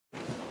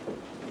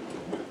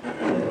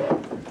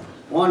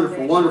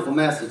Wonderful, wonderful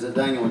message that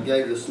Daniel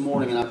gave this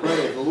morning, and I pray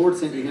if the Lord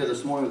sent you here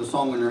this morning with a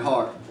song in your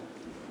heart,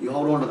 you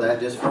hold on to that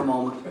just for a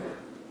moment.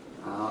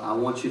 I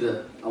want you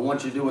to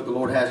do what the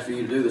Lord has for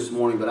you to do this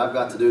morning, but I've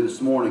got to do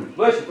this morning.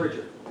 Bless you,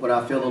 preacher. What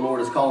I feel the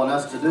Lord is calling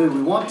us to do.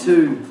 We want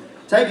to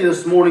take you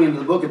this morning into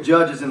the book of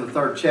Judges in the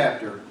 3rd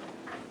chapter.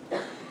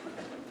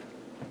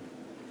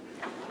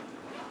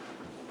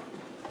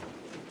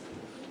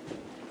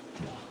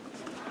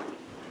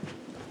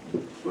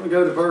 We're going to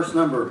go to verse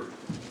number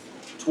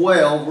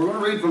 12. We're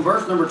going to read from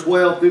verse number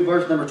 12 through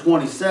verse number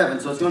 27.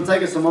 So it's going to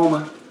take us a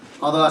moment.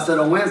 Although I said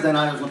on Wednesday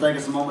night it was going to take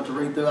us a moment to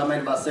read through. I made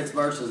about 6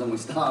 verses and we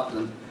stopped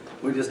and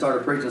we just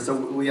started preaching. So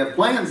we have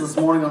plans this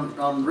morning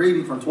on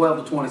reading from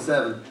 12 to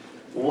 27.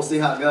 Well, we'll see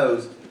how it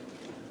goes.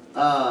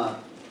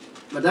 But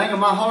dang it,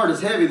 my heart is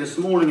heavy this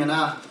morning, and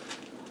I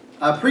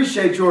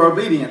appreciate your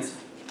obedience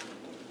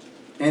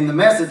and the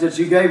message that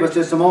you gave us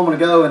just a moment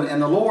ago.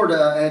 And the Lord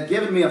had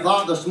given me a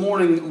thought this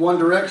morning, one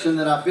direction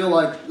that I feel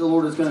like the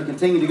Lord is going to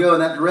continue to go in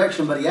that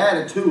direction, but He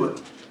added to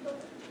it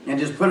and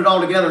just put it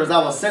all together as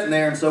I was sitting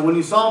there. And so when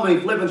you saw me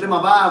flipping through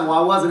my Bible, I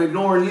wasn't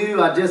ignoring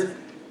you. I just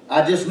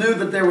knew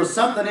that there was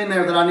something in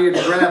there that I needed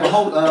to grab a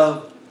hold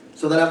of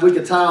so that we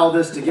could tie all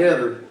this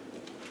together.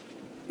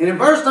 And in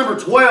verse number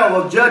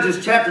 12 of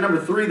Judges chapter number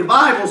 3, the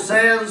Bible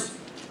says,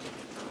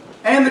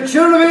 "And the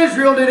children of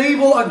Israel did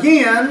evil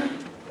again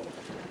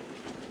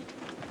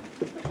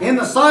in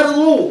the sight of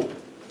the Lord.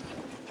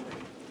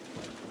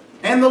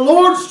 And the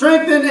Lord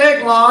strengthened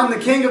Eglon, the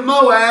king of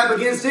Moab,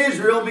 against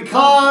Israel,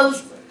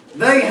 because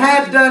they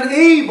had done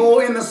evil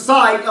in the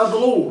sight of the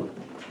Lord.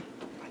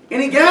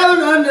 And he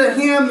gathered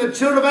unto him the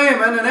children of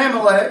Ammon and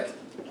Amalek,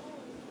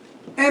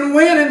 and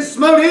went and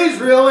smote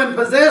Israel, and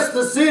possessed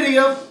the city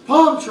of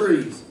palm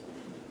trees."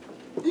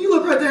 You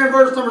look right there in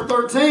verse number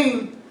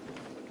 13,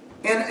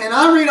 and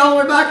I read all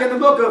the way back in the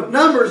book of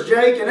Numbers,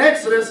 Jake, and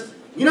Exodus.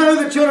 You know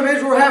who the children of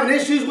Israel were having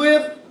issues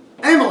with?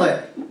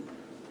 Amalek.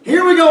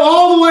 Here we go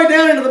all the way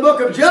down into the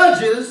book of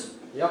Judges,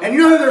 and you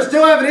know who they're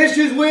still having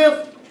issues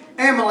with?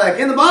 Amalek.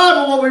 In the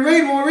Bible, when we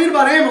read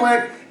about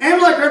Amalek,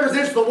 Amalek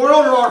represents the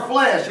world or our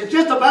flesh. It's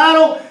just a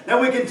battle that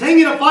we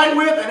continue to fight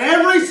with, and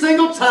every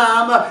single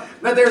time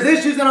that there's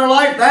issues in our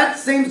life, that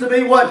seems to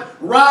be what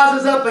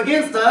rises up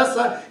against us.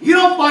 You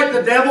don't fight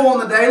the devil on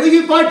the daily,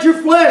 you fight your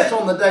flesh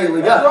on the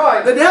daily. That's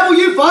right. The devil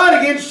you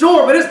fight against,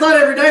 sure, but it's not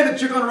every day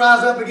that you're going to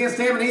rise up against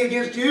him and he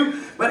against you.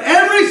 But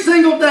every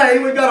single day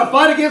we've got to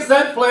fight against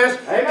that flesh.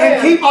 Amen.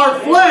 And keep our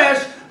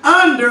flesh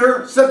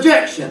under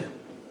subjection.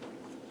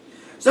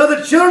 So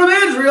the children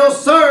of Israel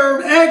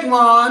served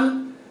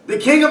Eglon, the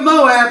king of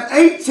Moab,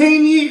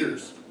 18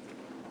 years.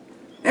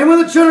 And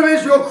when the children of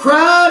Israel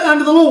cried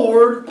unto the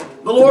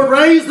Lord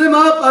raised them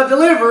up a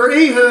deliverer,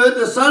 Ehud,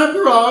 the son of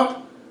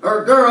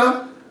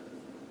Gera,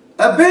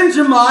 a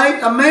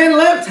Benjamite, a man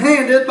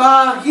left-handed.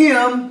 By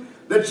him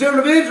the children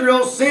of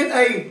Israel sent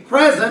a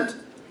present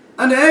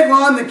unto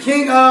Eglon, the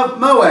king of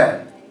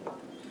Moab.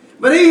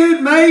 But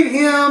Ehud made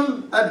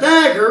him a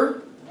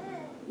dagger,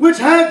 which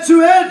had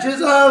 2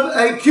 edges of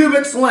a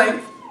cubit's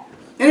length,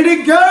 and he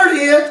did gird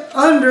it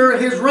under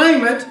his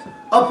raiment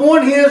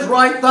upon his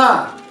right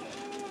thigh.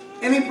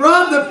 And he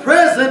brought the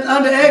present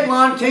unto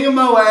Eglon, king of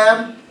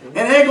Moab, and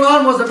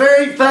Eglon was a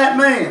very fat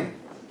man.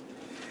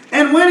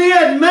 And when he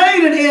had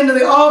made an end of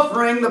the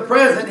offering, the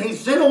present, he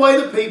sent away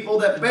the people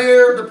that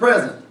bare the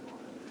present.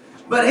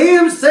 But he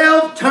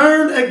himself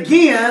turned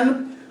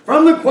again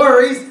from the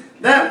quarries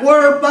that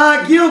were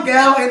by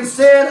Gilgal, and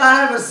said, I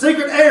have a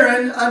secret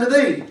errand unto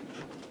thee.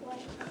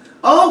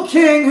 O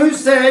king, who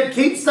said,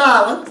 keep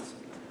silence,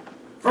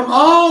 from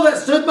all that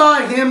stood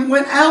by him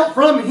went out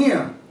from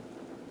him.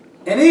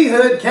 And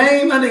Ehud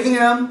came unto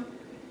him,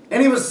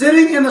 and he was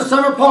sitting in the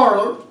summer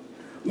parlor,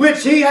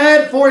 which he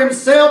had for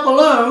himself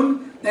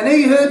alone. And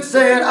Ehud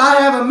said, I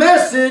have a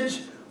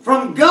message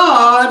from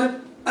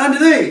God unto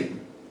thee.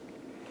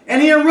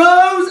 And he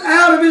arose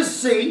out of his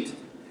seat,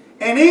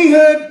 and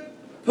Ehud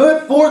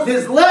put forth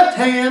his left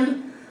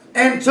hand,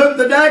 and took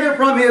the dagger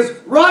from his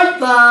right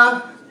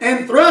thigh,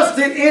 and thrust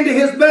it into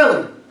his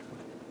belly.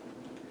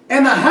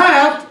 And the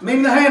haft,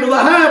 meaning the handle, the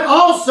haft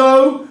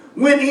also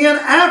went in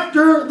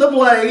after the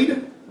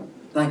blade.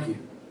 Thank you.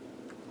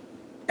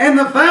 And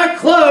the fat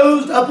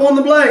closed upon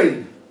the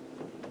blade,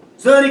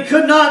 so that he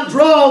could not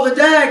draw the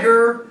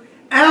dagger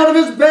out of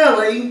his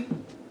belly,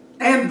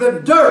 and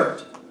the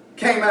dirt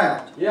came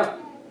out. Yeah.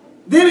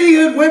 Then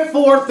Ehud went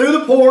forth through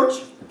the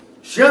porch,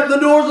 shut the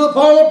doors of the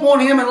parlor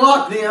upon him, and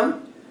locked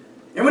them.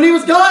 And when he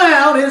was gone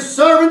out, his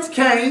servants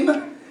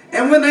came.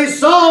 And when they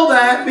saw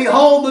that,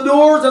 behold, the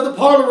doors of the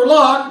parlor were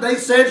locked, they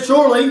said,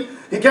 surely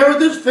he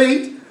covereth his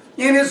feet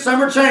in his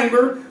summer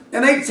chamber.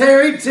 And they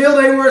tarried till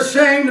they were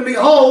ashamed. And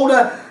behold,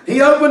 he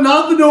opened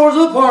not the doors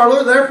of the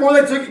parlor. Therefore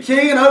they took a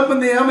key and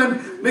opened them.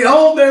 And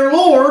behold, their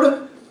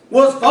Lord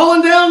was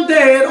fallen down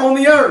dead on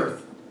the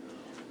earth.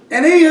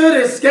 And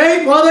Ehud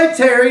escaped while they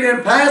tarried,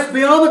 and passed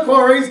beyond the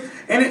quarries,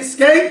 and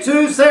escaped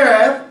to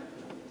Seraph.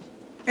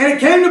 And it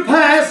came to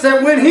pass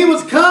that when he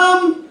was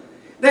come,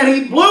 that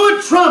he blew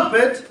a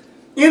trumpet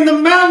in the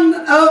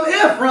mountain of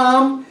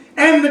Ephraim,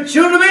 and when the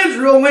children of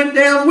Israel went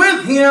down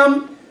with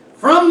him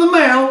from the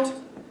mount,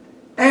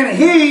 and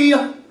he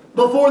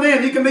before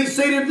them. You can be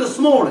seated this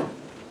morning.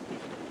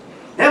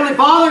 Heavenly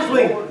Father, as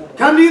we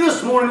come to you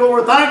this morning,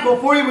 Lord, we're thankful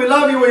for you. We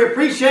love you. We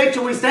appreciate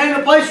you. We stand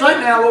in a place right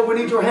now, Lord, we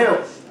need your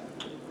help.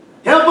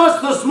 Help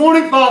us this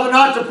morning, Father,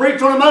 not to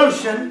preach on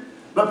emotion,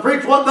 but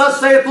preach what thus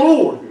saith the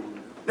Lord.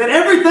 That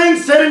everything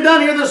said and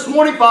done here this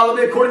morning, Father,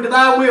 be according to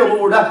thy will,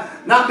 Lord.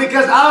 Not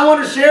because I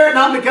want to share it,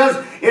 not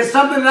because it's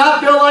something that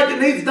I feel like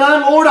it needs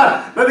done, Lord,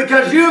 but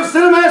because you have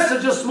sent a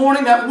message this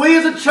morning that we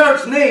as a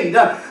church need.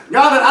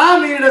 God, that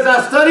I needed as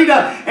I studied,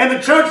 and the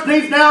church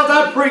needs now as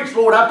I preach,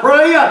 Lord. I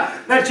pray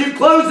that you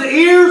close the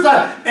ears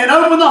and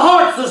open the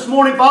hearts this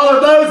morning, Father,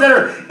 of those that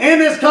are in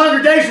this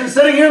congregation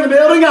sitting here in the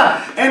building,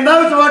 and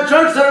those of our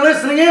church that are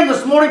listening in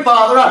this morning,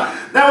 Father,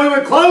 that we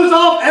would close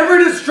off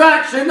every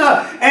distraction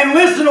and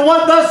listen to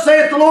what thus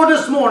saith the Lord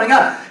this morning.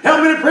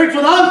 Help me to preach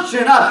with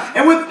unction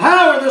and with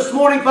power this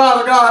morning,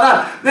 Father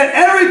God, that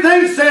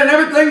everything said and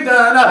everything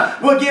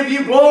done will give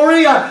you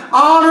glory,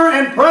 honor,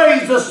 and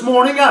praise this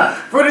morning.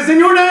 For it is in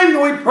your name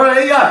that we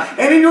pray,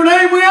 and in your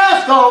name we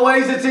ask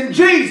always. It's in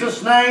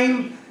Jesus'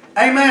 name.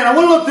 Amen. I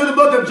want to look through the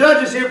book of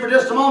Judges here for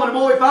just a moment. And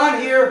what we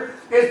find here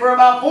is for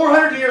about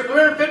 400 years,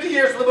 350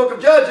 years for the book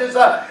of Judges,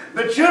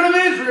 the children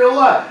of Israel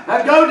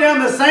go down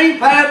the same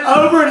path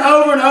over and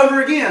over and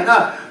over again.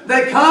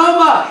 They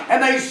come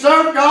and they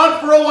serve God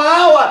for a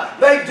while.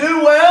 They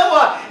do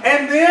well.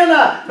 And then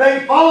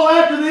they follow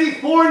after these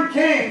foreign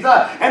kings.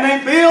 And they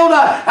build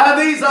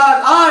these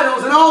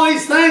idols and all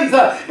these things.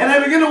 And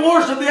they begin to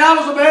worship the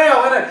idols of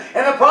Baal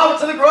and the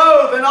prophets of the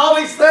grove and all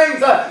these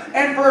things.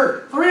 And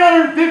for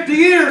 350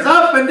 years,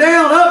 up and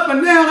down, up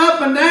and down,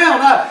 up and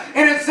down.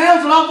 And it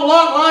sounds an awful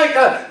lot like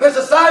the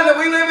society that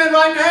we live in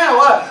right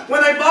now.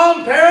 When they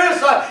bombed Paris,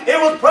 it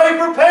was pray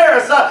for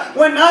Paris.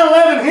 When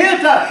 9/11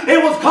 hit,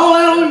 it was call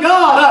out on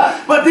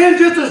God. But then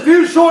just a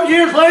few short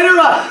years later,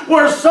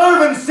 we're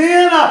serving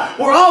sin,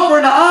 we're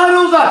offering to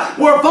idols,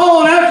 we're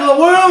following after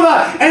the world,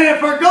 and have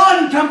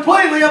forgotten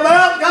completely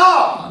about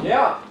God.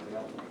 Yeah.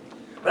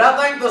 But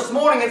I think this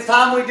morning it's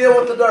time we deal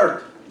with the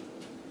dirt.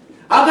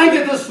 I think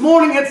that this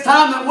morning it's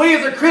time that we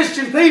as a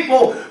Christian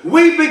people,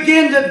 we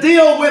begin to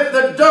deal with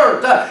the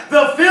dirt,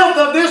 the filth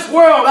of this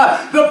world,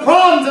 the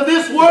problems of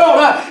this world,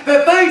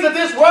 the things that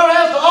this world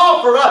has to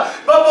offer.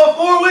 But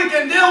before we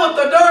can deal with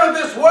the dirt of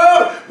this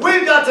world,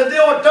 we've got to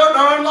deal with dirt in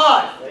our own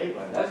life.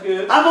 That's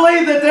good. I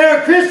believe that there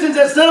are Christians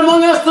that sit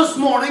among us this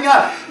morning.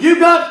 You've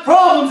got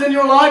problems in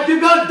your life.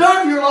 You've got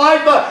dirt in your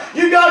life.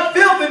 You've got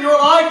filth in your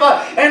life.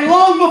 And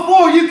long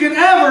before you can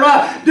ever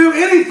do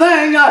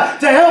anything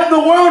to help the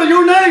world or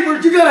your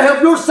neighbors, you've got to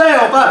help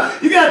yourself.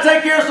 You've got to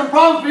take care of some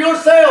problems for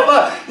yourself.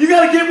 You've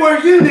got to get where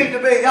you need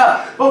to be.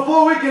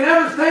 Before we can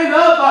ever stand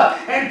up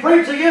and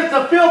preach against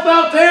the filth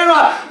out there,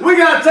 we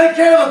got to take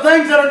care of the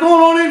things that are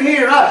going on in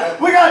here.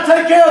 We got to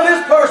take care of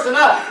this person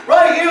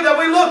right here that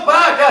we look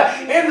back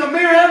in the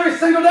mirror every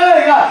single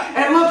day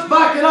and looks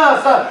back at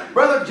us.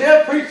 Brother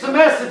Jeff preached a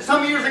message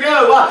some years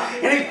ago,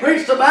 and he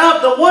preached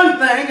about the one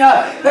thing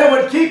that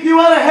would keep you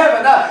out of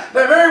heaven.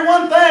 The very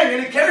one thing,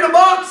 and he carried a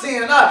box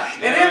in,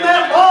 and in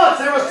that box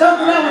there was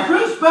something that was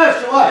real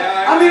special.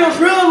 I mean, it was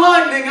real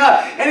enlightening,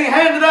 and he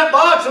handed that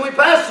box, and we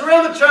passed it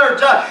around the church,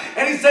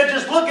 and he said,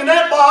 just look in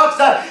that box,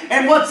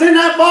 and what's in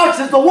that box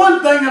is the one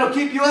thing that'll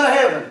keep you out of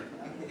heaven.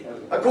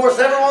 Of course,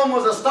 everyone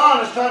was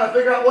astonished trying to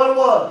figure out what it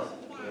was.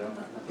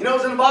 You know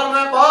what's in the bottom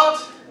of that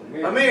box?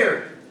 A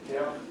mirror.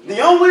 The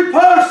only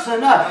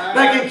person that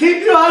can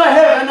keep you out of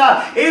heaven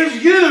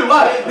is you.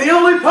 The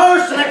only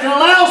person that can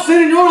allow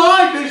sin in your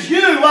life is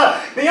you.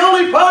 The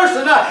only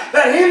person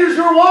that hinders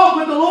your walk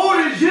with the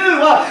Lord is you.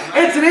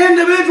 It's an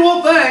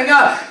individual thing.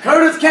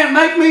 Curtis can't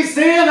make me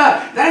sin.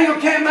 Daniel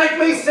can't make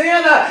me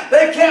sin.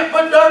 They can't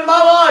put dirt in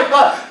my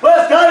life.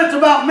 Bless God, it's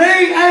about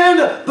me and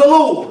the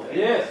Lord.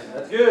 Yes,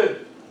 that's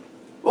good.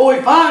 What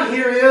we find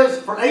here is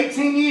for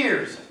 18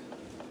 years,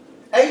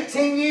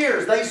 18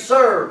 years they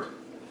served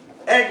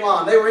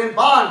Eglon. They were in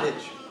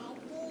bondage.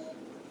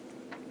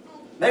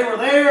 They were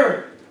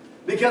there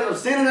because of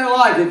sin in their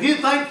life. If you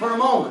think for a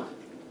moment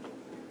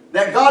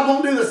that God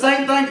won't do the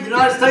same thing to the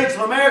United States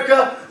of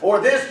America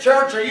or this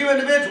church or you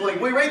individually,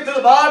 we read through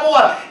the Bible,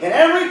 and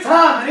every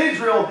time that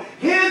Israel,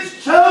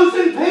 His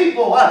chosen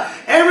people,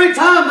 every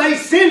time they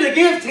sinned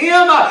against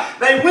Him,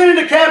 they went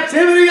into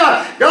captivity.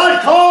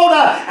 God called,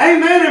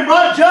 amen, and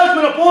brought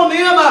judgment upon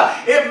them.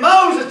 If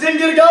Moses didn't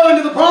get to go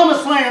into the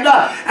promised land,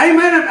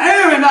 amen, if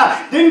Aaron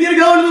didn't get to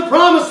go into the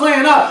promised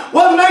land,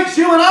 what makes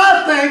you and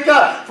I think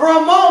for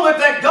a moment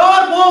that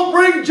God won't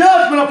bring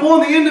judgment upon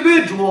the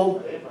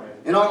individual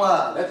in our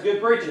lives? That's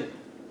good preaching.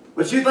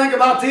 But you think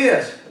about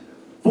this.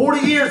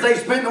 40 years they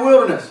spent in the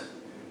wilderness.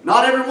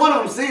 Not every one of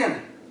them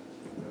sinned.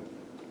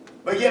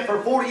 But yet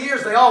for 40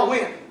 years they all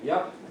went.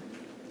 Yep.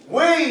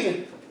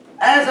 We,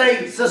 as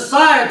a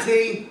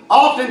society,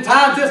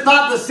 oftentimes it's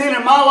not the sin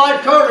in my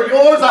life, Kurt, or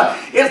yours.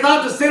 It's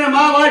not the sin in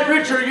my life,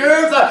 Richard, or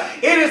yours.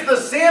 It is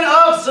the sin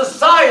of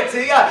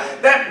society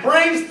that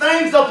brings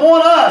things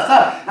upon us.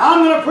 Now,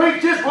 I'm going to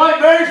preach just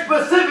very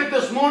specific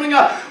this morning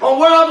on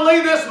where I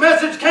believe this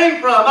message came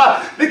from.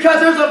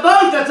 Because there's a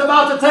vote that's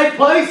about to take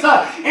place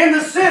in the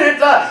Senate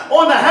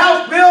on the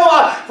House bill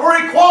for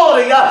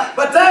equality.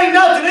 But there ain't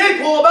nothing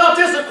equal about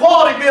this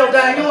equality bill,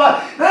 Daniel.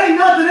 There ain't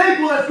nothing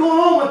equal that's going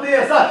on with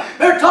this.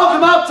 They're talking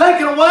about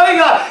taking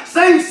away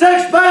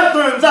same-sex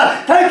bathrooms,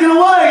 taking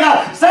away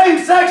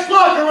same-sex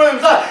locker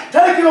rooms,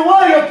 taking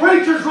away a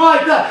preacher's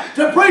right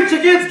to preach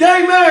against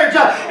gay marriage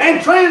and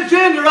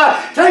transgender,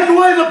 take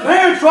away the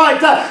parents' right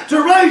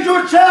to raise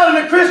your child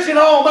in a Christian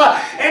home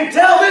and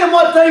tell them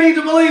what they need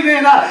to believe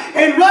in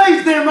and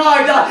raise them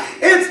right.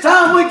 It's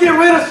time we get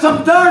rid of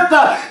some dirt,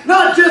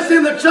 not just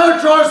in the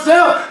church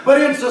ourselves,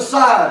 but in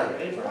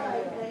society.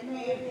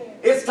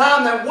 It's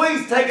time that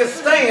we take a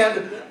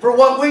stand for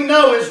what we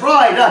know is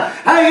right.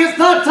 Hey, it's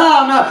not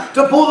time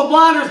to pull the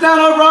blinders down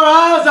over our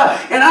eyes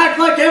and act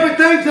like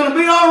everything's going to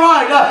be all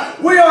right.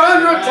 We are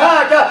under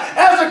attack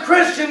as a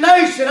Christian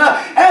nation,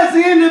 as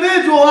the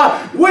individual.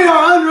 We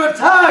are under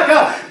attack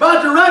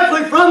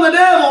directly from the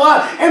devil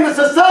and the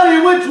society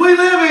in which we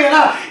live in.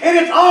 And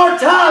it's our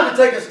time to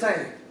take a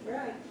stand.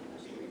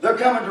 They're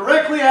coming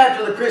directly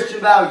after the Christian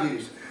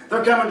values.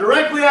 They're coming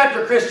directly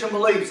after Christian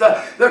beliefs.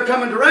 They're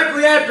coming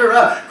directly after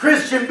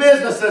Christian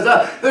businesses.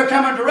 They're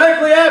coming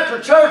directly after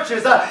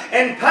churches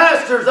and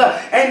pastors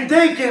and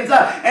deacons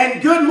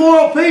and good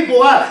moral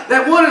people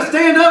that want to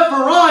stand up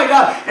for right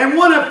and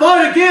want to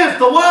fight against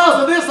the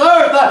wiles of this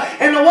earth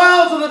and the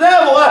wiles of the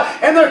devil.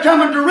 And they're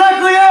coming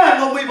directly at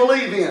what we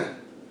believe in.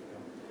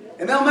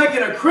 And they'll make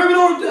it a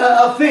criminal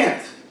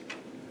offense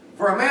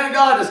for a man of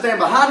God to stand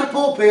behind the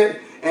pulpit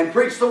and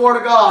preach the Word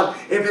of God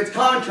if it's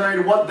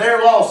contrary to what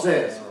their law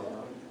says.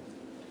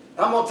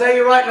 I'm going to tell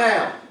you right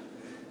now,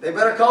 they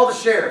better call the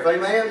sheriff.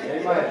 Amen?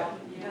 Amen.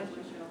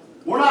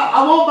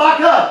 I won't back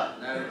up.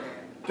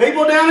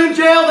 People down in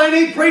jail, they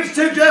need preached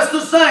to just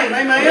the same.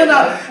 Amen.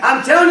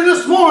 I'm telling you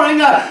this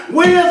morning,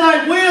 we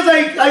as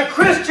a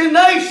Christian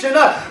nation,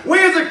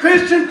 we as a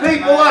Christian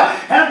people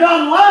have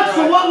gotten lax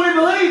on what we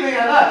believe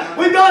in.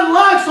 We've gotten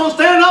lax on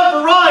standing up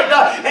for right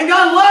and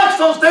gotten lax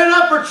on standing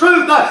up for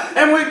truth.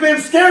 And we've been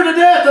scared to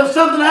death of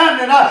something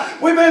happening.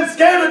 We've been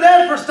scared to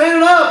death for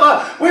standing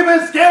up. We've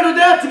been scared to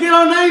death to get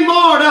our name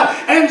marred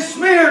and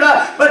smeared.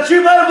 But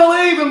you better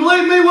believe, and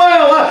believe me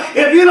well,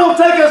 if you don't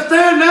take a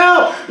stand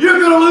now, you're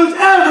going to lose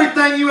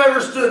everything you ever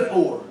stood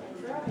for.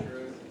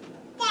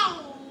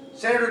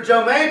 Senator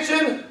Joe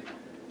Manchin,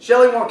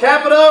 Shelley Moore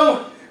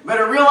Capito,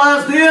 better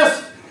realize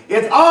this.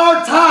 It's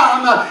our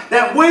time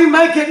that we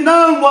make it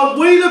known what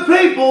we the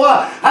people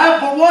have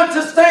for what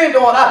to stand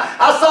on.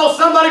 I saw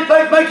somebody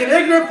make an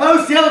ignorant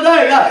post the other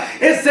day.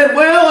 It said,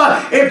 well,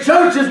 if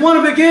churches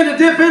want to begin to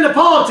dip into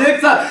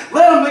politics, let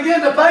them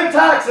begin to pay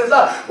taxes.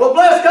 Well,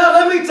 bless God,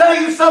 let me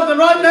tell you something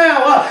right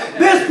now.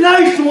 This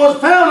nation was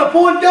founded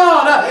upon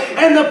God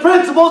and the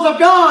principles of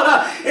God.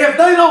 If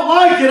they don't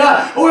like it,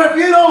 or if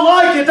you don't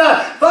like it,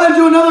 find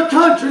you another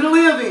country to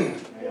live in.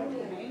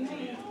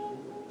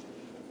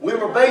 We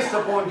were based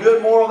upon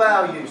good moral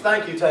values.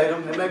 Thank you,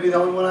 Tatum. It may be the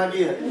only one I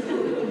get.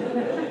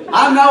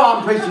 I know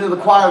I'm preaching to the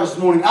choir this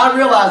morning. I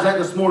realize that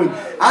this morning.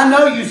 I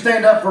know you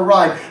stand up for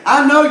right.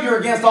 I know you're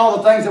against all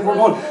the things that we're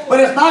going.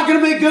 But it's not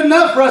going to be good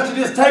enough for us to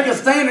just take a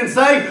stand and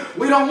say,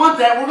 we don't want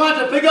that. We're going to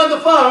have to pick up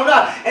the phone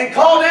and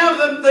call down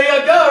to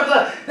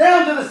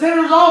down to the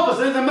senator's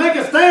offices and make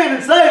a stand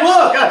and say,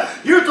 look,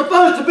 you're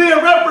supposed to be a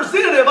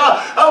representative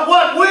of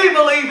what we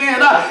believe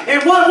in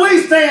and what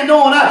we stand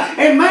on.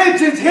 And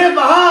Manchin's hid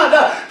behind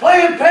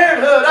Planned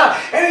Parenthood,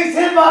 and he's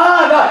hid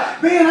behind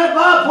being a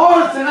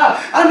bipartisan.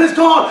 I'm just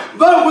going to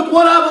vote with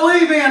what I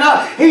believe in.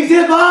 He's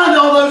hid behind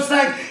all those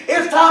things.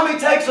 It's time he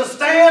takes a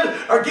stand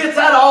or gets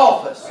out of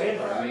office.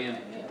 Amen.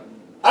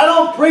 I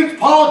don't preach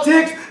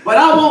politics, but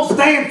I won't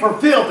stand for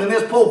filth in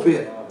this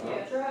pulpit.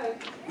 That's right.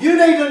 You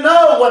need to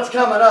know what's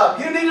coming up.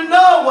 You need to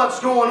know what's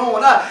going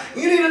on.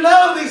 You need to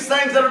know these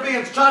things that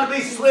are trying to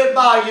be slid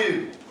by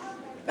you.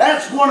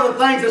 That's one of the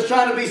things that's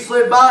trying to be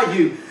slid by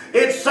you.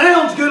 It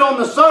sounds good on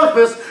the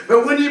surface,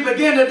 but when you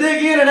begin to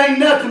dig in, it ain't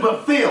nothing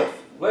but filth.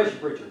 Bless you,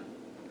 preacher.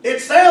 It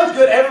sounds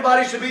good.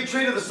 Everybody should be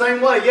treated the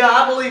same way. Yeah,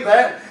 I believe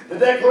that. The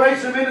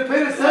Declaration of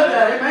Independence said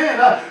that.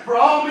 Amen. For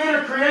all men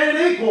are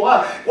created equal.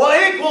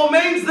 Well, equal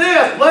means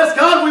this. Bless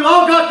God, we've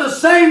all got the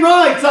same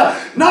rights.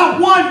 Not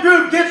one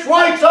group gets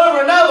rights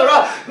over another.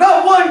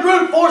 Not one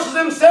group forces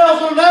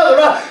themselves on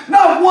another.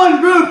 Not one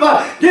group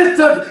gets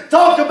to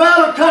talk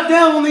about or cut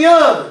down on the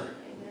other.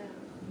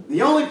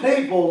 The only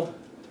people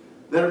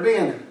that are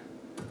being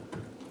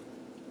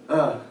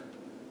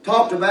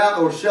talked about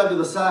or shoved to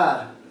the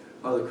side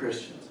are the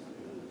Christians.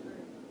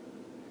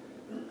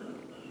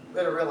 You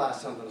better realize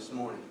something this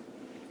morning.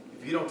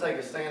 If you don't take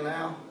a stand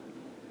now,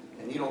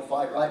 and you don't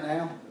fight right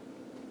now,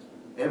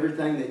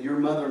 everything that your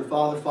mother and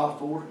father fought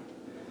for,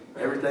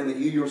 everything that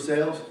you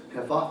yourselves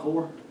have fought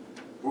for,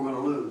 we're going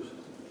to lose.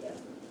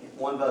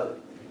 One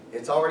vote.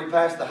 It's already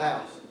passed the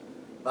House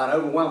by an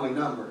overwhelming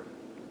number.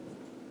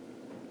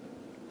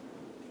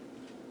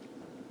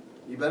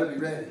 You better be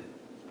ready.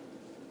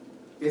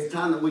 It's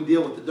time that we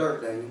deal with the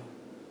dirt, Daniel.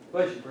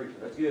 Bless you, preacher.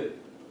 That's good.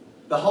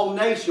 The whole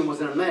nation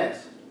was in a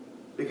mess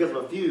because of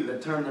a few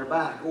that turned their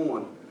back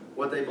on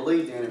what they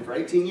believed in. And for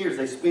 18 years,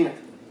 they spent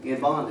in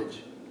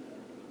bondage.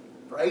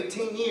 For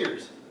 18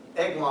 years,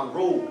 Eglon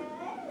ruled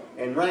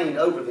and reigned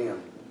over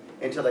them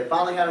until they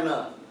finally had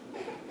enough.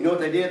 You know what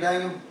they did,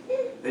 Daniel?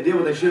 They did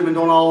what they should have been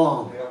doing all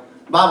along. Yeah.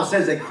 The Bible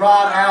says they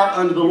cried out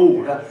unto the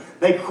Lord.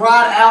 They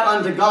cried out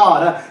unto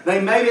God.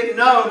 They made it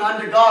known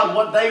unto God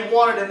what they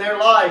wanted in their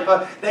life.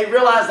 They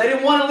realized they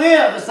didn't want to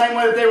live the same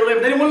way that they were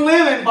living. They didn't want to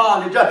live in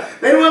bondage.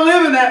 They didn't want to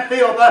live in that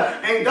filth.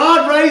 And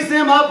God raised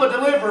them up a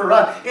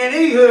deliverer in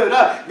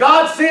Ehud.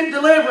 God sent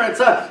deliverance.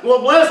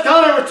 Well, bless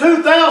God, over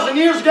 2,000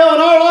 years ago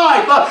in our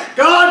life,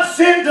 God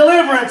sent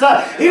deliverance.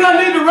 He doesn't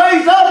need to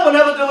raise up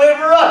another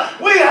deliverer.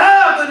 We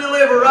have the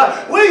deliverer.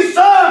 We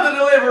serve the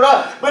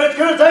deliverer. But it's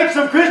going to take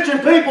some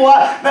Christian people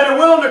that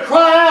are willing to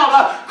cry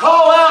out,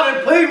 call out,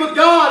 and plead with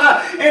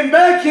God and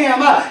beg Him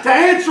to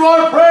answer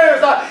our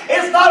prayers.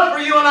 It's not for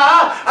you and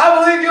I.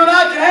 I believe you and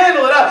I can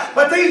handle it.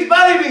 But these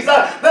babies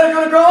that are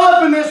going to grow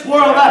up in this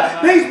world,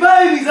 these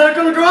babies that are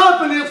going to grow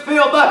up in this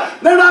field,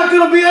 they're not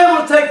going to be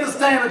able to take the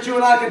stand that you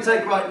and I can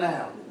take right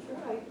now.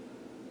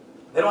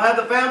 They don't have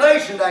the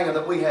foundation, Daniel,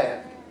 that we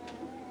have.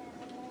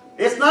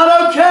 It's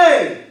not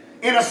okay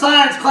in a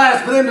science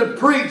class for them to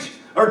preach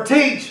or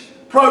teach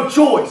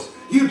pro-choice.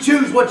 You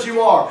choose what you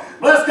are.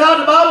 Bless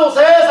God, the Bible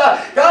says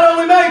God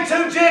only made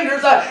two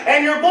genders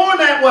and you're born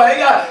that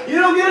way. You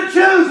don't get to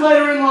choose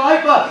later in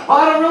life.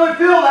 I don't really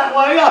feel that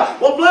way.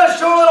 Well,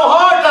 bless your little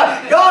heart.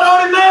 God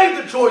already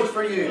made the choice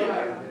for you.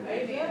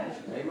 Amen.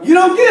 You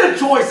don't get a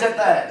choice at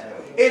that.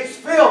 It's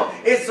filth.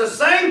 It's the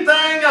same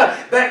thing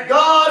that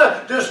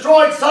God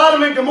destroyed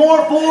Sodom and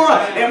Gomorrah for,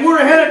 and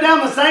we're headed down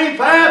the same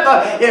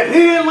path. If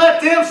He didn't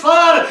let them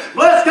slide,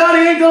 bless God,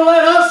 He ain't going to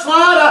let us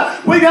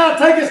slide. We got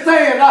to take a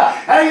stand.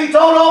 Hey, He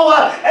told old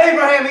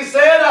Abraham, He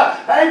said,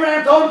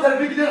 Abraham told him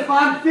that if he could just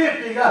find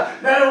 50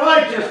 that are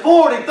righteous,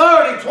 40,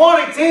 30,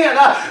 20, 10.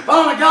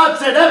 Finally, God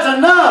said, that's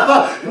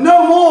enough.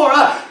 No more.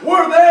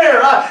 We're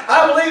there.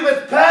 I believe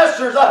it's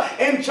pastors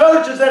in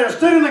churches that have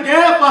stood in the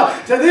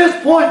gap to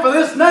this point for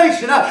this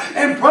nation.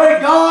 And pray,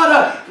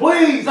 God,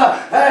 please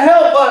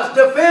help us,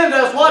 defend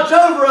us, watch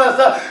over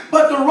us.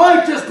 But the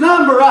righteous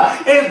number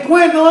is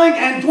dwindling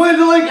and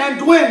dwindling and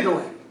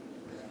dwindling.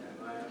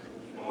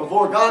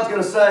 Before God's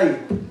going to say,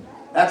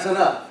 that's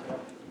enough.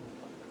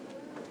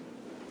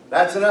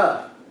 That's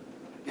enough.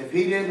 If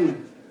He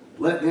didn't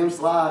let them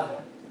slide,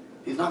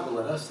 He's not going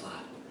to let us slide.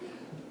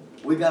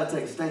 We've got to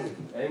take a stand.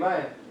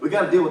 Amen. We've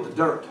got to deal with the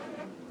dirt.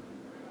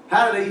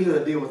 How did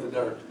Ehud deal with the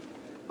dirt?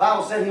 The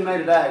Bible said he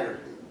made a dagger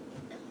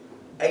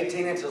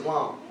 18 inches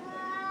long.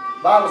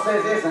 The Bible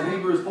says this in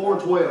Hebrews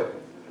 4:12.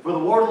 For the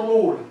word of the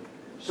Lord,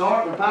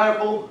 sharp and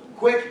powerful,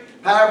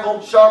 quick,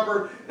 powerful,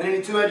 sharper than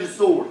any two-edged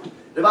sword,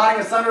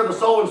 dividing asunder the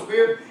soul and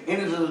spirit,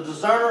 and is a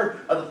discerner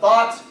of the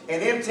thoughts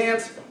and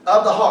intents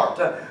of the heart.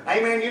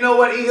 Amen. You know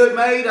what Ehud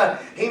made?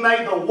 He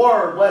made the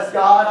Word, bless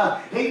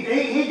God. He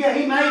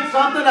made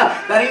something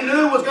that he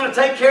knew was going to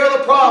take care of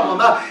the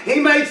problem.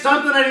 He made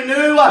something that he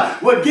knew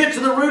would get to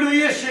the root of the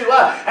issue.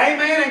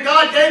 Amen. And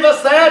God gave us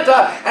that.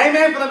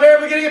 Amen. From the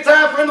very beginning of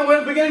time, for in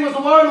the beginning was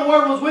the Word, and the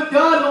Word was with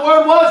God, and the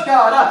Word was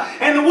God.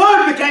 And the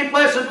Word became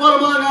flesh and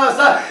blood among us.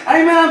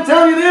 Amen. I'm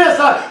telling you this.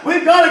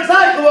 We've got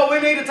exactly what we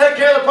need to take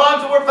care of the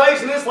problems that we're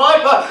facing in this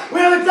life.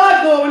 We have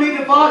exactly what we need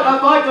to fight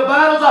the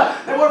battles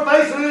that we're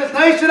facing in this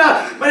nation,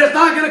 but it's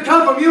not going to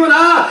come from you and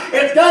I.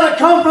 It's got to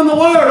come from the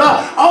Word.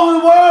 Only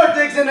the Word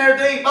digs in there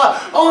deep.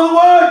 Only the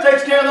Word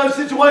takes care of those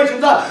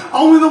situations.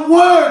 Only the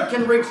Word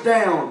can reach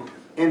down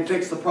and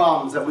fix the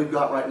problems that we've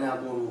got right now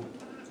going on.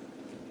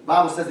 The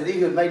Bible says that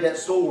Ehud made that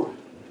sword,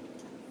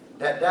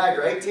 that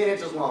dagger, 18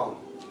 inches long.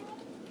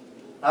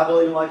 I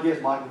believe it like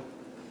this, Michael.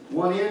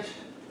 1 inch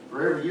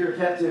for every year of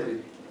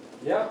captivity.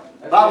 Yeah.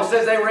 The Bible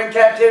says they were in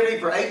captivity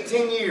for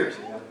 18 years.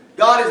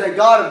 God is a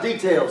God of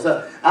details.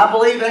 I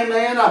believe,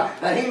 amen,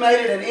 that He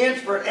made it 1 inch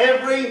for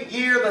every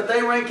year that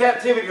they were in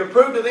captivity to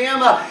prove to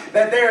them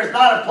that there is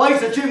not a place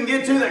that you can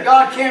get to that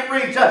God can't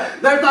reach.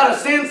 There's not a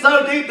sin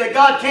so deep that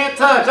God can't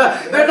touch.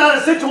 There's not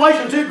a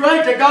situation too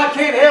great that God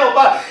can't help.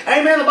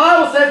 Amen. The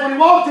Bible says when He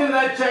walked into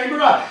that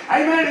chamber,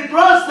 amen, He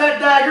thrust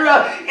that dagger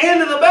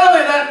into the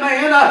belly of that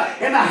man,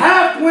 and the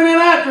haft went in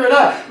after it,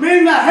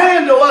 meaning the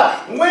handle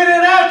went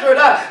in after it.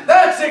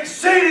 That's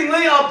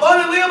exceedingly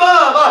abundantly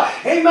above.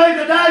 He made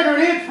the dagger 1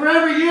 inch for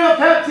every year of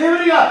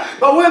captivity,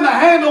 but when the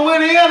handle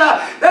went in,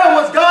 that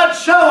was God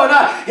showing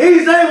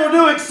He's able to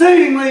do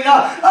exceedingly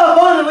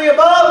abundantly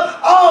above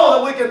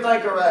all that we can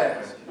think or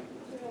ask.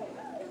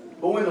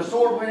 But when the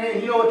sword went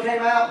in, you know what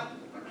came out?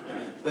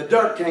 The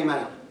dirt came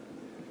out.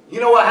 You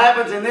know what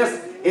happens in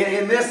this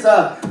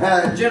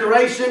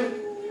generation?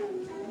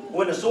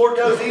 When the sword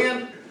goes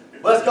in,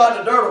 bless God,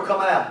 the dirt will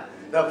come out.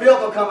 The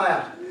filth will come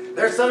out.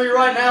 There's some of you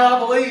right now, I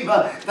believe,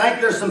 think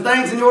there's some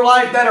things in your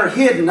life that are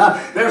hidden.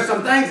 There's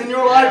some things in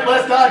your life,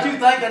 bless God, you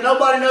think that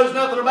nobody knows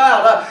nothing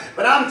about.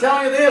 But I'm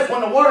telling you this,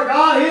 when the Word of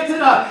God hits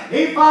it,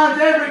 He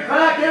finds every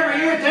crack,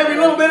 every inch, every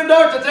little bit of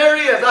dirt that there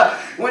is.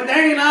 When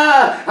Danny and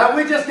I,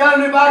 we just got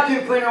a new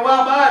vacuum cleaner a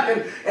while back,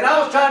 and I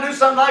was trying to do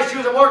something nice. She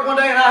was at work one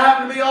day, and I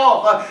happened to be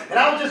off. And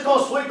I was just going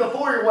to sweep the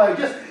foyer-way,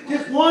 just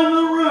one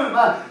little room.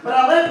 But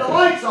I left the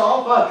lights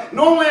off.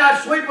 Normally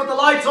I'd sweep with the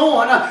lights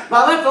on.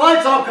 But I left the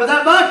lights off because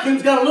that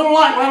vacuum's got a little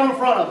light right on the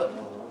front of it.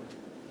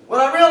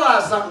 Well, I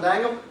realized something,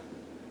 Daniel.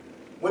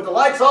 With the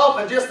lights off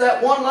and just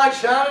that one light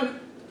shining,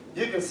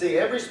 you can see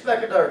every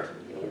speck of dirt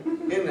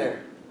in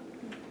there.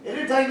 It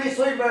didn't take me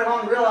sleep very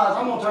long to realize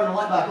I'm going to turn the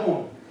light back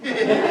on. I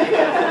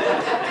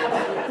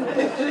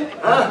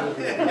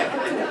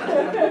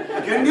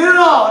couldn't get it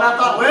all. And I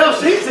thought, well,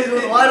 she sees it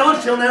with the light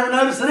on, she'll never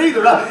notice it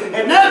either.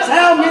 And that's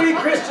how many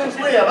Christians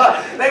live.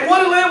 They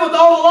want to live with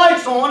all the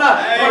lights on,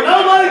 where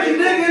nobody can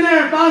dig in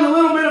there and find a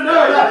little bit of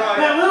dirt.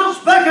 That little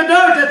speck of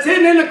dirt that's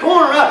hidden in the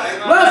corner.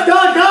 Bless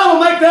God, God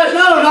will make that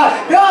known.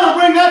 God will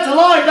bring that to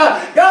light.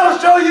 God will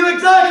show you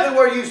exactly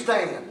where you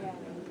stand.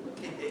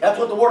 That's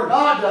what the Word of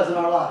God does in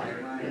our life.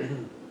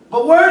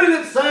 But where did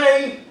it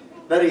say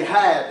that he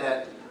had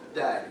that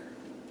dagger?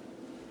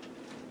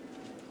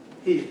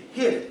 He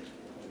hid it.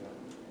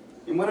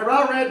 And whenever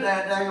I read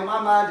that, dang,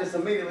 my mind just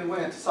immediately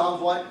went to Psalms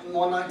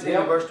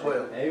 119, verse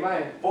 12.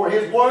 Amen. For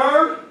His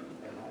word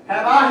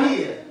have I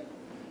hid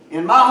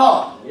in my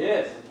heart,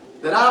 yes,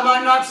 that I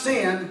might not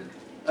sin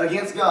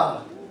against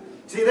God.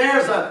 See,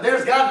 there's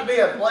got to be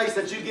a place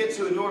that you get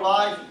to in your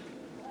life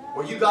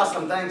where you got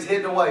some things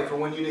hidden away for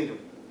when you need them.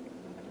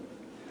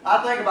 I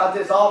think about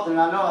this often,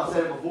 and I know I've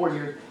said it before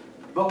here,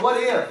 but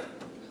what if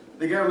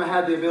the government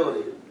had the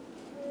ability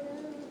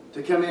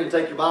to come in and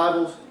take your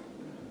Bibles,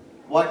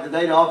 wipe the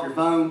data off your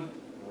phone?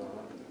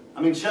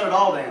 I mean, shut it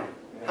all down.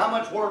 How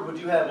much word would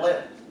you have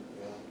left?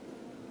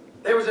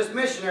 There was this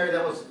missionary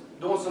that was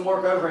doing some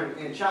work over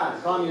in China,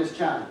 communist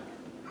China.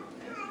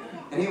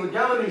 And he would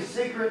go to these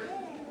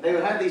they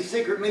would have these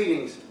secret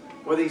meetings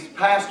where these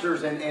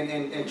pastors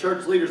and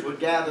church leaders would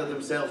gather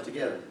themselves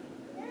together.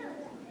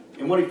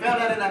 And what he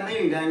found out in that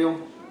meeting,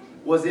 Daniel,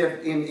 was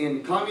if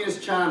in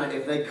communist China,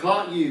 if they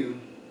caught you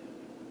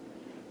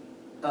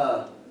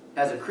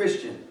as a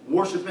Christian,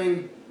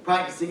 worshiping,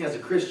 practicing as a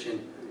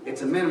Christian,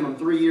 it's a minimum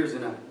 3 years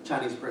in a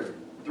Chinese prison.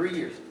 3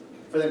 years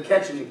for them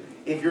catching you.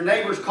 If your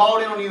neighbors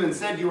called in on you and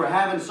said you were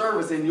having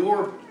service in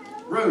your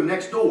room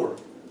next door,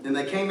 then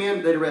they came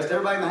in, they'd arrest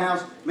everybody in the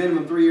house,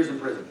 minimum 3 years in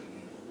prison.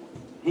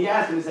 He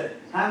asked them, he said,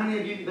 how many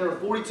of you, there were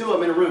 42 of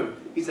them in a room.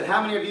 He said,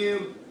 how many of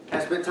you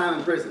have spent time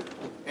in prison?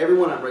 Every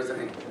one of them raised their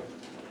hand.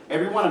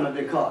 Every one of them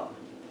had been caught.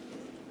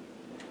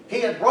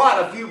 He had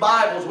brought a few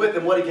Bibles with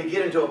him, what he could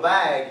get into a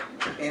bag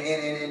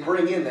and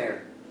bring in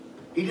there.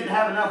 He didn't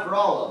have enough for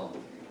all of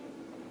them.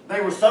 They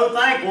were so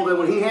thankful that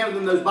when he handed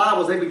them those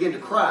Bibles, they began to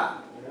cry.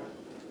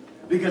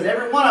 Because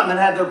every one of them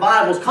had their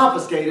Bibles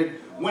confiscated.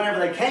 Whenever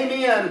they came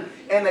in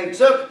and they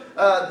took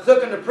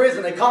them to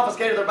prison, they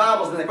confiscated their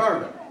Bibles and they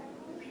burned them.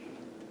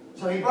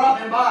 So he brought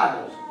them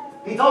Bibles.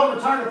 He told them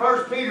to turn to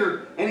 1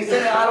 Peter, and he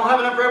said, I don't have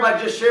enough for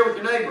everybody, just share with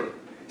your neighbor.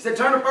 He said,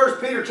 turn to 1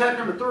 Peter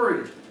chapter number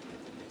 3. He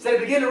said,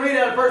 begin to read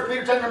out of 1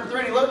 Peter chapter number 3,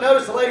 and he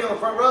noticed the lady on the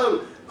front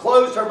row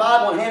closed her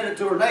Bible and handed it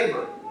to her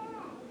neighbor.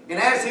 And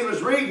as he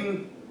was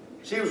reading,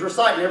 she was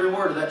reciting every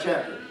word of that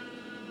chapter.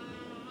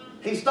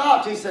 He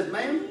stopped. He said,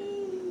 ma'am,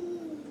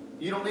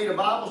 you don't need a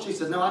Bible? She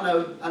said, no, I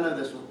know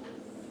this one.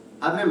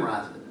 I've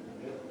memorized it.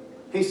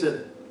 He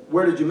said,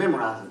 where did you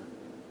memorize it?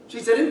 She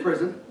said, in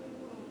prison.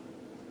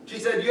 She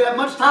said, you have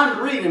much time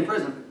to read in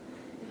prison.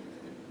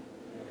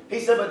 He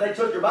said, but they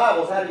took your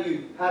Bibles. How did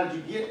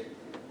you get it?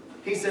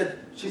 She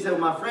said, well,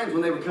 my friends,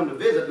 when they would come to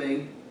visit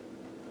me,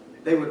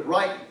 they would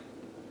write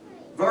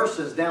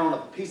verses down on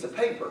a piece of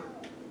paper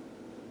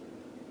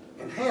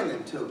and hand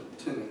them to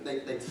me.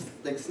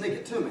 They'd sneak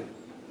it to me.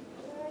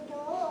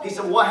 He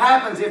said, what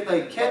happens if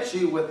they catch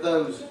you with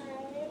those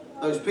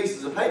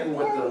pieces of paper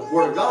with the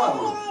Word of God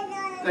on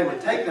them? They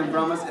would take them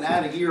from us and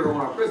add a year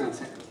on our prison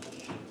sentence.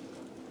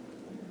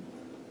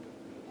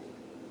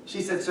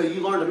 She said, so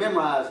you learn to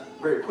memorize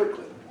very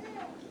quickly.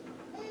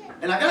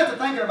 And I got to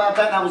thinking about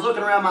that, and I was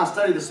looking around my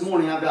study this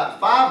morning. I've got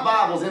 5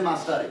 Bibles in my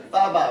study.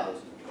 5 Bibles.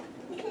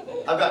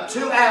 I've got 2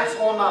 apps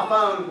on my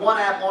phone, 1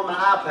 app on my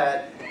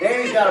iPad.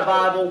 Danny's got a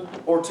Bible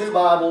or 2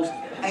 Bibles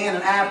and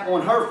an app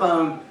on her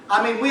phone.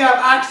 I mean, we have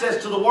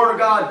access to the Word of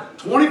God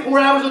 24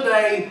 hours a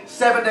day,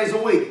 7 days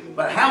a week.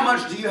 But how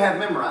much do you have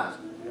memorized?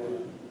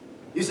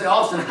 You say,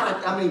 Austin,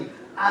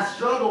 I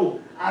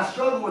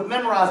struggle with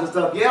memorizing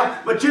stuff.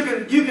 Yeah, but you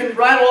can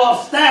rattle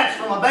off stats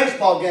from a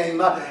baseball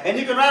game, and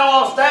you can rattle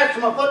off stats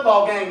from a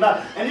football game,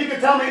 and you can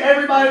tell me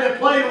everybody that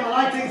played on the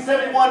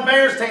 1971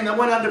 Bears team that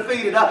went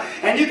undefeated,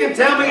 and you can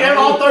tell me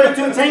all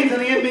 32 teams in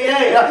the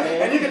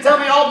NBA, and you can tell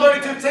me all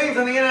 32 teams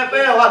in the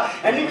NFL,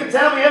 and you can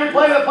tell me every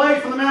player that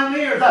played for the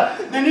Mountaineers,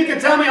 and you can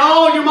tell me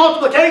all your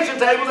multiplication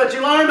tables that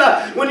you learned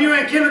when you were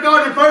in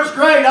kindergarten and 1st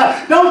grade.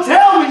 Don't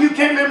tell me you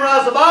can't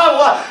memorize the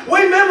Bible.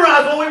 We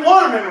memorize what we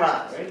want to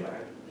memorize.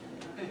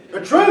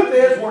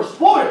 or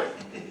spoiled.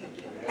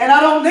 And I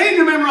don't need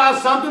to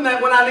memorize something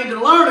that when I need to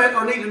learn it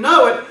or need to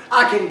know it,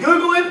 I can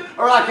Google it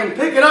or I can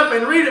pick it up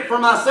and read it for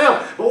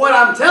myself. But what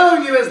I'm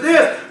telling you is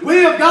this: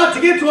 we have got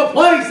to get to a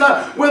place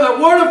where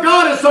the Word of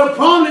God is so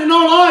prominent in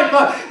our life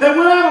that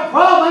when I have a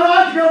problem, I don't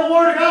have to go to the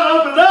Word of God and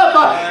open it up.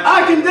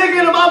 I can dig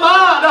into my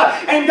mind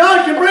and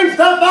God can bring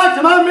stuff back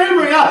to my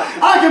memory.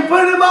 I can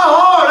put it in my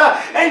heart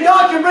and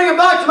God can bring it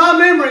back to my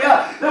memory.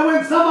 That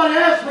when somebody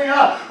asks me,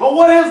 well,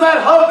 what is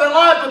that hope that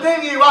lies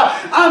within you?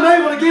 I'm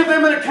able to give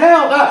them an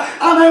account.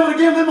 I'm able to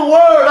give them a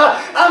word.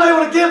 I'm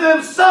able to give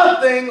them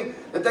something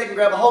that they can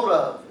grab a hold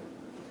of.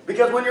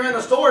 Because when you're in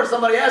the store and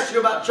somebody asks you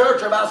about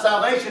church or about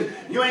salvation,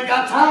 you ain't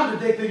got time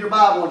to dig through your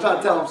Bible and try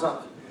to tell them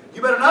something.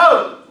 You better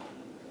know.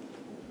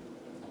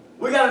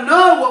 We got to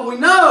know what we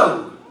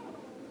know.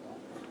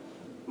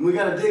 And we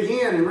got to dig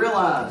in and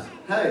realize,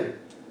 hey,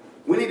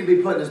 we need to be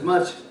putting as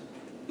much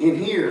in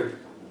here,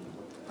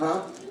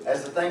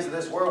 as the things of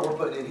this world we're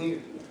putting in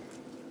here.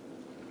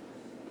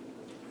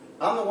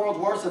 I'm the world's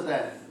worst at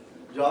that,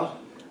 Josh.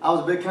 I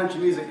was a big country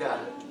music guy.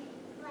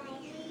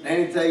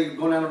 Danny tell you,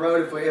 going down the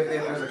road, if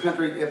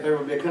there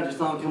would be a country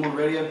song come on the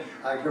radio,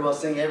 I can hear about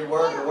sing every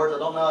word, and the words I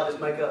don't know, I just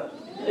make up.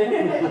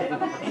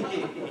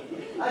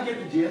 I get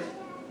the gist.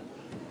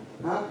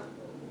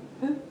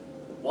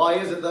 Why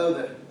is it, though,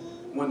 that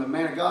when the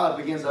man of God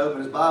begins to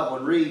open his Bible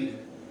and read,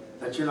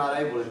 that you're not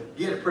able to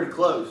get it pretty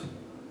close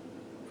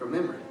from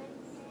memory?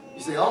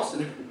 You say,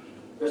 Austin,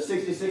 there's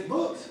 66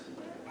 books.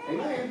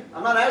 Amen.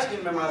 I'm not asking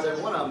you to memorize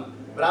every one of them,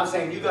 but I'm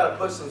saying you got to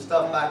put some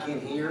stuff back in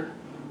here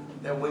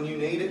that when you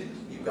need it,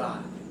 you got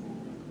it.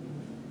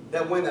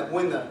 That when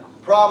the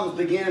problems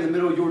begin in the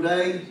middle of your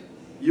day,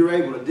 you're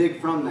able to dig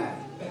from that.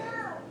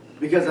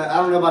 Because I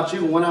don't know about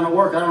you, but when I'm at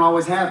work, I don't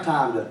always have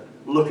time to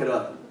look it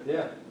up.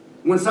 Yeah.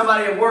 When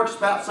somebody at work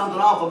spouts something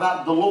off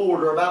about the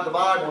Lord or about the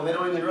Bible and they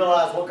don't even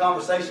realize what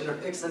conversation they're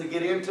fixing to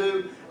get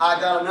into, I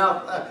got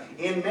enough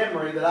in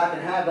memory that I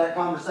can have that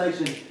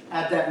conversation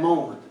at that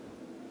moment.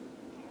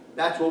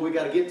 That's what we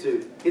got to get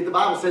to. If the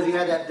Bible says he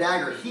had that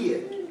dagger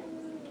hid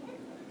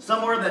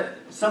somewhere that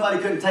somebody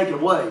couldn't take it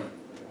away.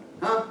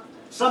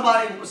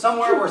 Somewhere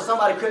where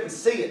somebody couldn't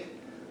see it.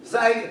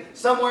 Say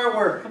somewhere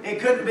where it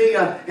couldn't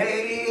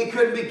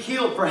be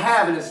killed for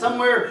having it.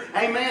 Somewhere,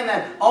 amen,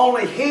 that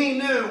only he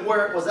knew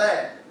where it was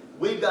at.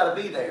 We've got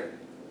to be there.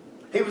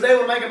 He was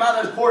able to make it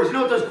by those quarries. You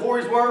know what those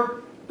quarries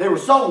were? They were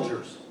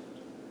soldiers.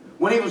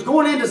 When he was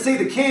going in to see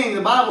the king,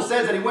 the Bible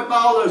says that he went by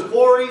all those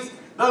quarries.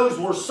 Those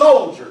were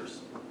soldiers.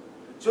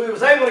 So he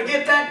was able to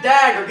get that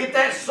dagger, get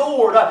that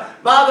sword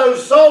by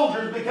those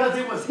soldiers because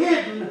it was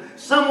hidden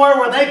somewhere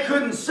where they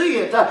couldn't see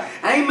it.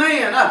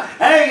 Amen.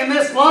 Hey, in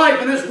this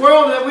life, in this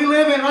world that we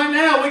live in right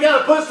now, we got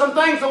to put some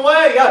things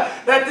away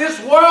that this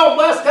world,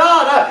 bless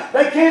God,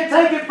 they can't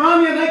take it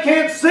from you and they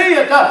can't see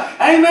it.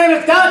 Amen.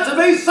 It's got to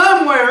be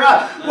somewhere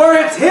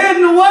where it's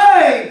hidden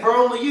away for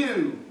only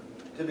you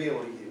to be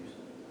able to use.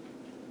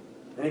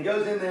 And he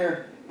goes in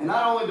there, and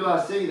not only do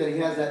I see that he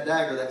has that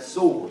dagger, that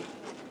sword,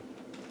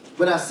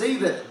 but I see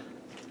that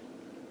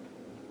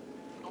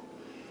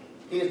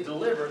he is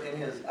deliberate in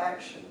his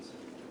actions.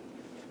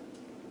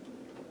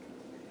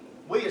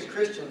 We as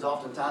Christians,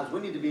 oftentimes,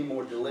 we need to be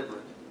more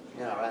deliberate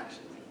in our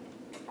actions.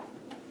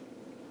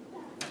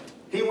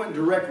 He went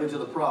directly to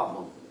the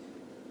problem.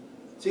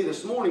 See,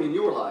 this morning in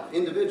your life,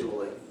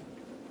 individually,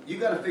 you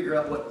got to figure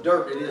out what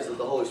dirt it is that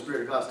the Holy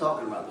Spirit of God's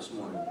talking about this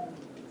morning.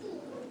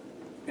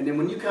 And then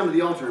when you come to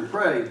the altar and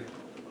pray,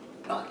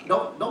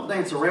 don't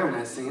dance around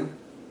that sin.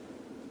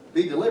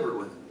 Be deliberate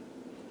with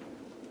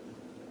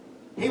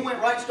it. He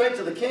went right straight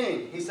to the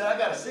king. He said, I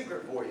got a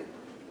secret for you.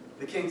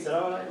 The king said,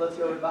 all right, let's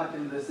go back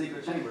into the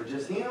secret chamber.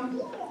 Just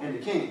him and the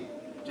king.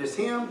 Just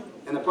him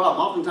and the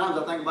problem. Oftentimes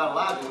I think about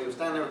Elijah when he was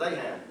standing there with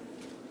Ahab.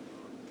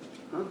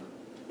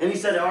 And he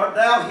said, art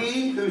thou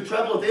he who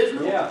troubleth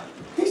Israel? Yeah.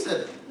 He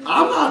said,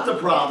 I'm not the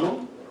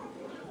problem.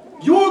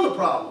 You're the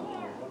problem.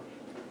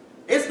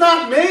 It's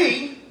not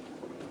me.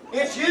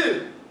 It's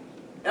you.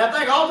 And I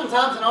think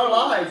oftentimes in our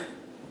life,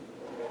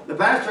 the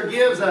pastor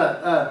gives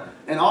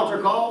an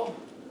altar call,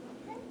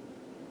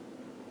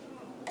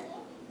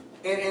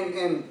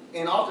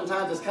 and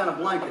oftentimes it's kind of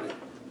blanketed.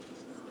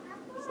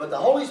 But the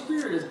Holy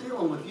Spirit is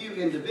dealing with you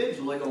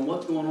individually on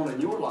what's going on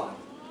in your life.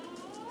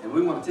 And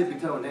we want to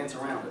tippy-toe and dance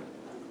around it.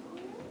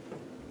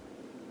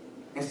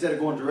 Instead of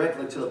going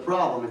directly to the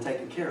problem and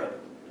taking care of it.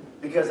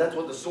 Because that's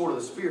what the sword of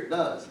the Spirit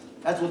does.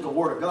 That's what the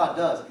Word of God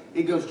does.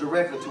 It goes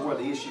directly to where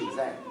the issue is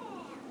at.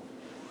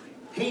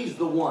 He's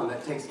the one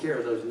that takes care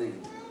of those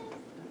needs.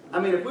 I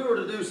mean, if we were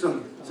to do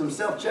some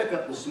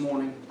self-checkup this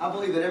morning, I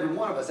believe that every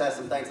one of us has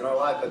some things in our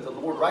life, but the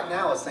Lord right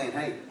now is saying,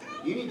 hey,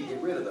 you need to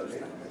get rid of those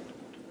things.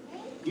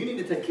 You need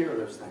to take care of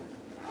those things.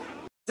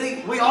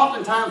 See, we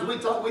oftentimes, we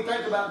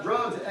think about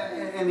drugs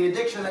and the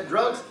addiction that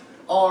drugs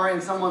are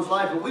in someone's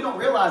life, but we don't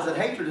realize that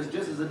hatred is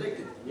just as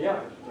addictive. Yeah,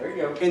 there you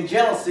go. And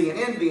jealousy and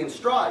envy and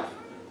strife.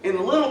 In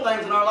the little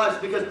things in our lives,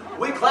 because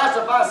we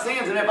classify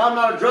sins, and if I'm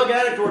not a drug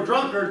addict or a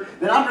drunkard,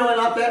 then I'm really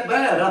not that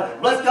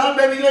bad. Bless God,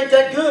 maybe you ain't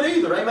that good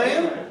either.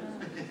 Amen?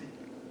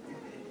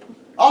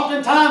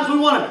 Oftentimes we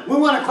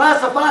want to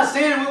classify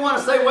sin and we want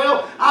to say,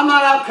 well, I'm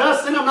not out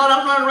cussing, I'm not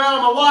out running around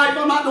with my wife,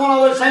 I'm not doing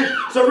all those things.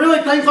 So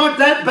really things aren't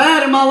that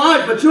bad in my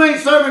life, but you ain't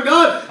serving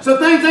God, so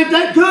things ain't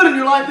that good in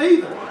your life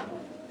either.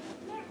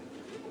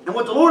 And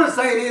what the Lord is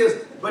saying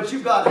is, but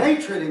you've got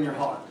hatred in your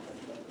heart.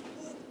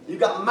 You've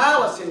got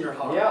malice in your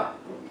heart. Yeah.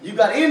 You've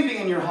got envy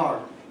in your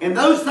heart. And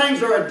those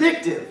things are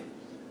addictive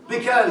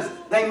because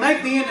they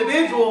make the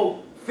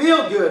individual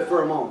feel good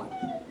for a moment.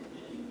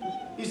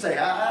 You say,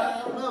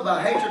 I don't know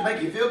about hatred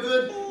make you feel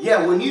good.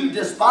 Yeah, when you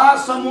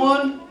despise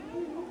someone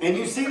and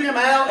you see them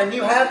out and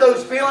you have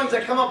those feelings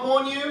that come up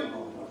on you,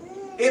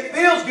 it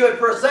feels good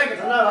for a second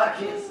to know I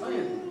can't stand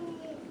it.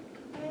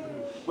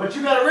 But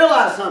you got to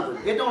realize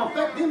something. It don't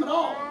affect them at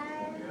all.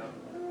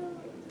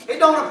 It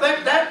don't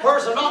affect that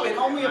person at all. It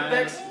only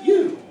affects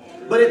you.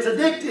 But it's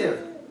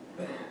addictive.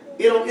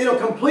 It'll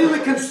completely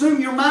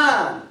consume your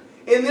mind.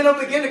 And then it'll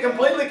begin to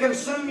completely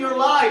consume your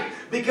life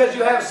because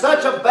you have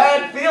such a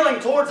bad feeling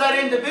towards that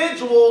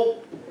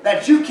individual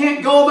that you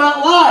can't go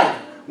about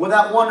life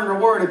without wondering a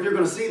word if you're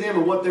going to see them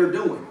or what they're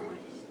doing.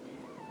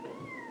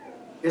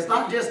 It's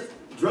not just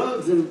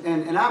drugs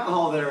and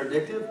alcohol that are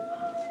addictive.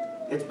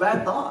 It's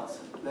bad thoughts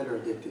that are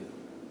addictive.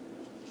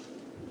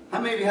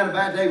 How many of you had a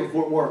bad day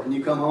before at work and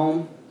you come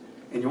home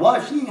and your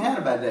wife, she ain't had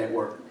a bad day at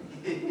work.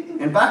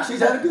 In fact,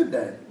 she's had a good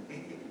day.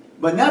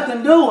 But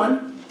nothing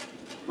doing,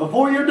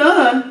 before you're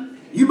done,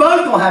 you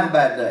both gonna have a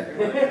bad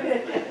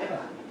day.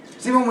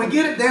 See, when we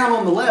get it down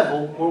on the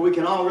level where we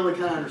can all really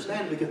kind of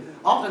understand it, because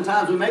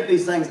oftentimes we make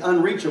these things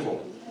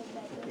unreachable,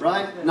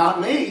 right?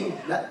 Not me.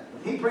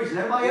 He preached to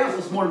everybody else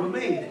this morning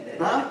but me,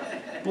 huh?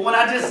 But when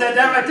I just said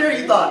that right there,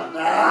 you thought,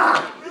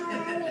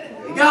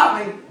 he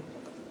got me.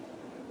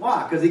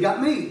 Why? Because he got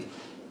me.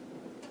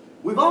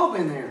 We've all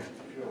been there.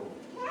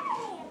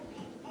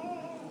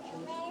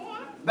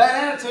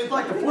 Bad attitude's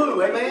like the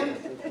flu, amen?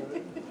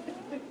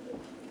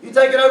 You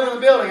take it over in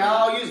the building.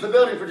 I'll use the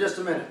building for just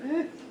a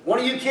minute. One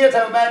of you kids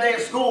have a bad day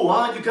at school,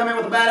 huh? You come in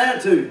with a bad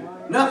attitude.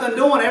 Nothing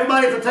doing.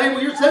 Everybody at the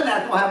table you're sitting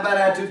at don't have a bad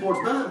attitude before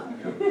it's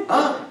done.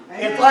 Huh?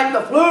 It's like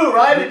the flu,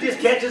 right? It just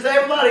catches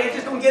everybody. It's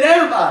just going to get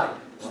everybody.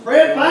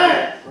 Spread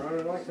fast.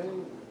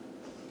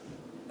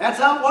 That's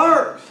how it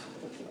works.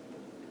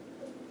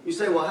 You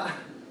say, well,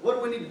 what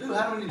do we need to do?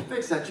 How do we need to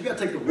fix that? You got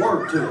to take the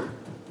word to it.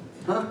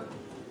 Huh?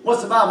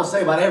 What's the Bible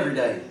say about every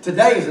day?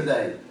 Today is a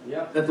day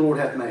that the Lord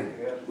hath made.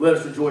 Let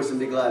us rejoice and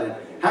be glad in it.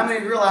 How many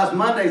of you realize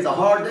Monday's a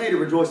hard day to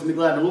rejoice and be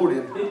glad in the Lord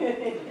in?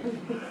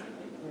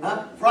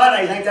 Huh?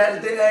 Fridays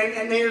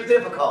ain't near as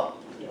difficult.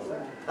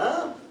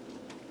 Huh?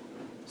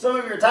 Some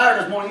of you are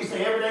tired this morning. You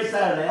say every day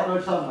Saturday. I don't know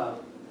what you're talking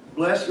about.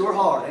 Bless your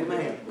heart.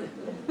 Amen.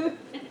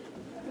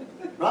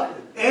 Right?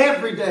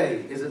 Every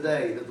day is a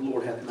day that the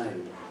Lord hath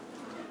made.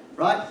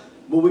 Right?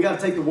 Well, we got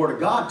to take the Word of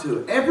God to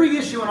it. Every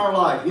issue in our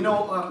life, you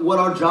know what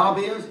our job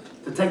is?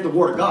 To take the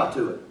Word of God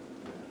to it.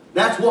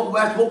 That's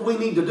what we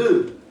need to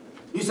do.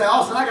 You say,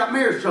 Austin, I got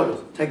marriage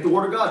troubles. Take the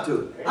Word of God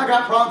to it. I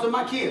got problems with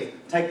my kids.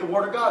 Take the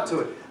Word of God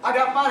to it. I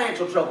got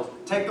financial troubles.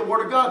 Take the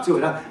Word of God to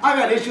it. I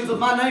got issues with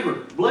my neighbor.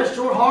 Bless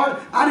your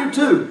heart. I do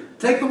too.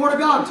 Take the Word of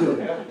God to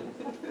it.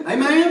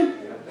 Amen?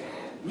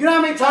 You know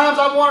how many times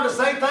I've wanted to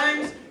say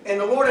things and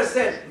the Lord has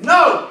said,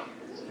 no.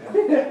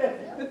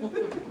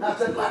 I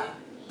said, what?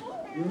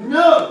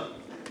 No.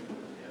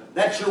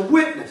 That's your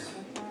witness.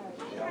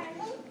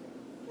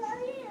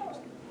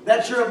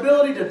 That's your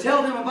ability to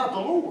tell them about the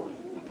Lord.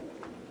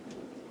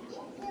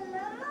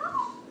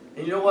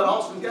 And you know what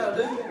Austin's got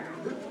to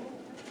do?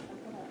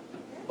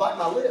 Bite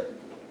my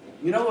lip.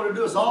 You know what it'll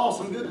do us all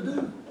some good to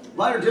do?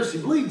 Bite her till she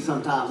bleeds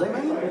sometimes.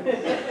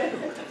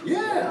 Amen?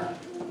 Yeah.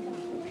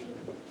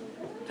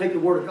 Take the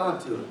Word of God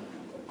to it.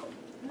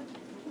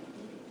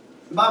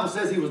 The Bible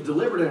says he was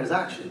deliberate in his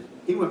action.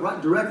 He went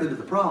right directly to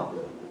the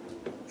problem.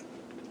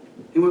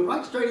 He went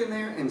right straight in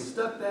there and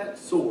stuck that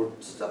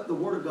sword, stuck the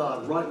Word of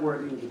God right where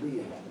it needed to be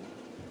at.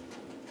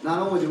 Not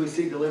only do we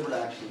see deliberate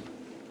action,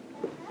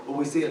 but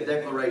we see a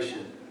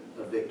declaration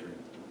of victory.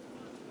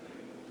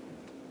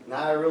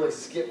 Now I really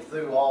skipped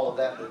through all of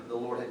that the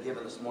Lord had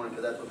given this morning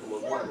because that's what the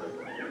Lord wanted.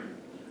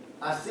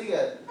 I see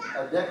a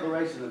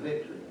declaration of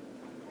victory.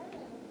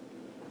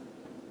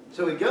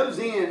 So he goes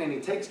in and he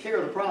takes care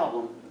of the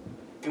problem,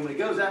 and when he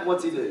goes out,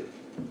 what's he do?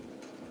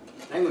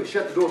 Then we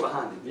shut the door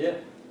behind him. Yeah.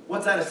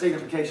 What's that a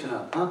signification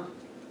of? Huh?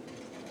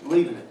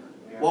 Leaving it.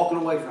 Walking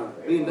away from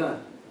it. Being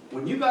done.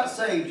 When you got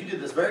saved, you did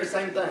this very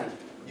same thing.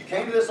 You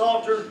came to this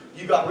altar,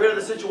 you got rid of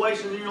the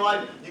situations in your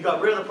life, you got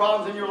rid of the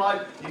problems in your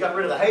life, you got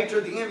rid of the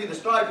hatred, the envy, the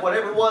strife,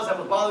 whatever it was that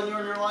was bothering you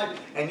in your life,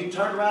 and you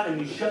turned around and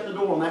you shut the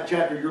door on that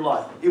chapter of your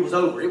life. It was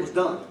over. It was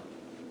done.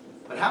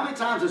 But how many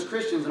times as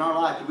Christians in our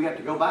life do we have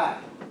to go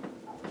back?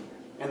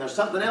 And there's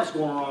something else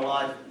going on in our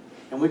life,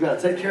 and we've got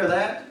to take care of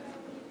that,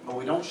 but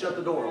we don't shut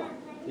the door on it.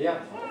 Yeah.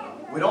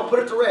 We don't put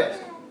it to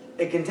rest.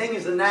 It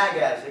continues to nag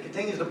at us. It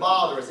continues to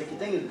bother us.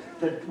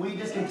 We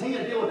just continue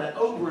to deal with that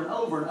over and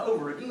over and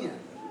over again.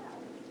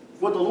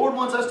 What the Lord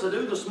wants us to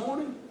do this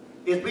morning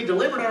is be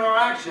deliberate in our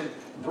action.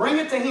 Bring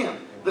it to Him.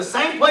 The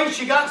same place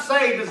you got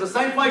saved is the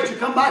same place you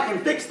come back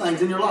and fix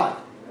things in your life.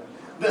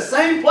 The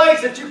same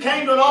place that you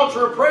came to an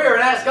altar of prayer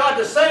and asked God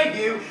to save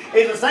you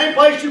is the same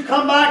place you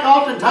come back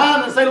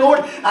oftentimes and say,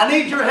 Lord, I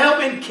need your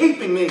help in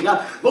keeping me.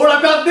 Lord,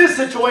 I've got this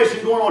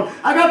situation going on.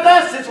 I got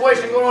that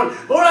situation going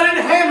on. Lord, I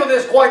didn't handle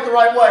this quite the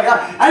right way.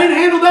 I didn't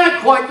handle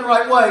that quite the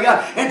right way.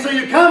 And so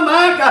you come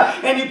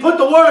back and you put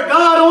the Word of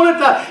God on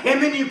it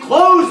and then you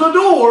close the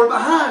door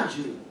behind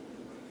you.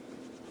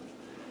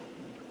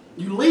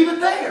 You leave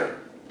it there.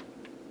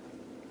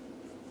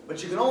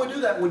 But you can only do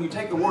that when you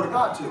take the Word of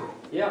God to it.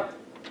 Yeah.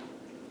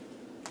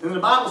 And the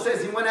Bible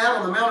says he went out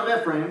on the Mount of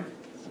Ephraim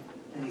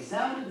and he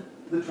sounded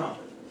the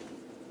trumpet.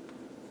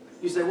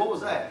 You say, what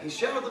was that? He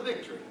shouted the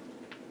victory.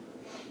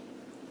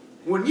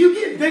 When you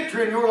get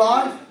victory in your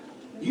life,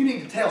 you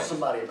need to tell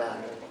somebody about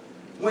it.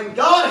 When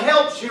God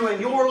helps you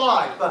in your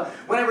life,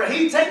 whenever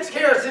He takes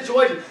care of a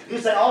situation, you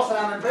say, Austin,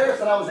 I'm embarrassed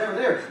that I was ever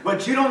there.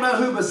 But you don't know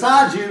who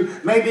beside you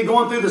may be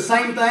going through the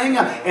same thing,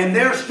 and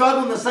they're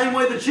struggling the same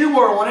way that you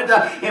were on it.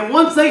 And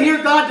once they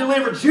hear God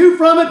delivered you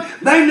from it,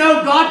 they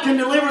know God can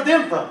deliver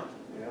them from it.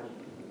 Yeah.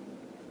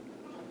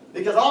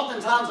 Because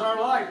oftentimes in our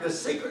life, the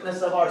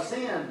secretness of our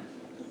sin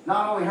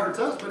not only hurts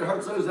us, but it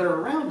hurts those that are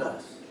around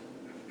us.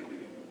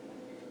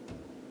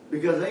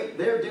 Because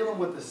they're dealing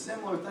with the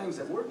similar things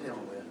that we're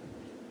dealing with.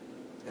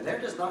 And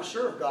they're just not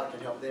sure if God can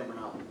help them or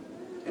not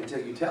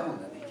until you tell them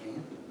that He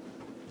can.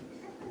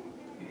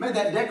 He made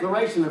that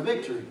declaration of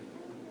victory.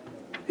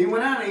 He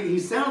went out and he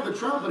sounded the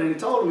trumpet and he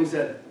told them, he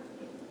said,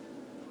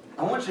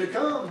 I want you to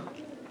come.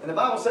 And the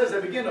Bible says they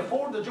began to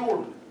ford the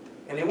Jordan.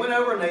 And they went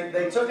over and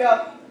they took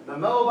out the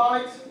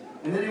Moabites,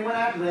 and then they went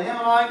after the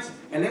Ammonites,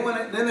 and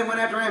then they went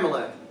after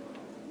Amalek.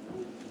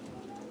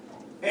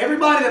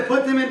 Everybody that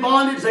put them in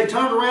bondage, they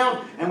turned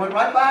around and went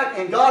right back,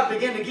 and God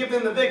began to give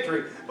them the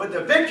victory. But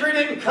the victory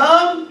didn't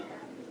come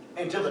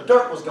until the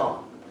dirt was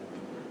gone.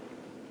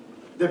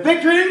 The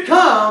victory didn't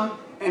come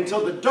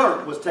until the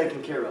dirt was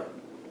taken care of.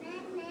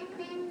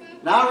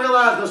 Now I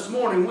realize this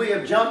morning we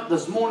have jumped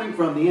this morning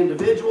from the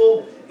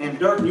individual and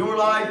dirt in your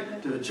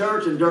life to the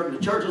church and dirt in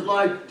the church's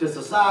life to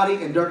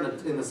society and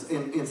dirt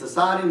in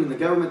society and in the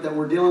government that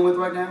we're dealing with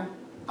right now.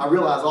 I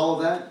realize all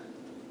of that.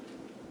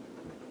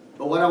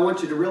 But what I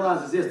want you to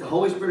realize is this: the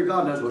Holy Spirit of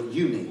God knows what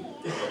you need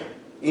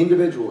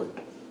individually.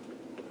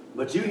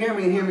 But you hear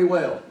me and hear me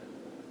well.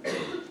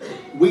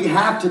 We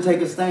have to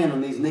take a stand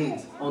on these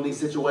needs, on these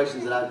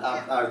situations that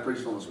I've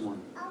preached on this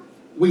morning.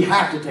 We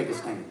have to take a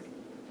stand.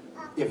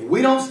 If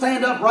we don't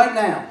stand up right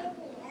now,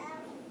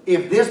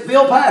 if this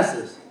bill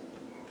passes,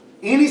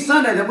 any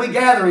Sunday that we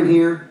gather in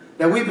here,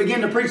 that we begin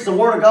to preach the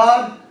Word of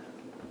God,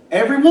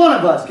 every one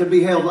of us could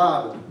be held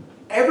liable.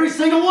 Every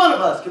single one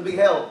of us could be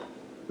held.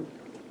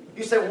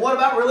 You say, well, what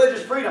about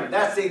religious freedom?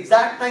 That's the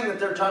exact thing that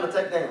they're trying to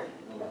take down.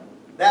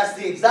 That's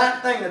the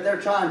exact thing that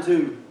they're trying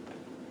to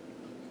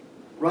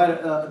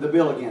write the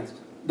bill against.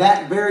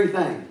 That very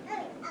thing.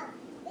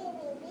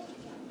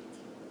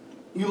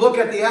 You look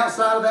at the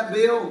outside of that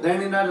bill.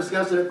 Danny and I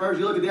discussed it at first.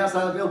 You look at the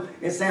outside of the bill.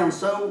 It sounds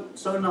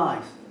so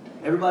nice.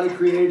 Everybody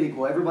created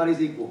equal. Everybody's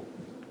equal.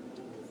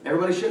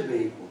 Everybody should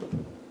be equal.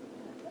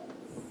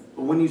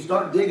 But when you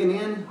start digging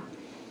in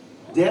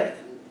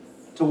depth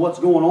to what's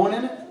going on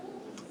in it,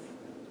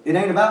 it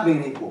ain't about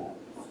being equal.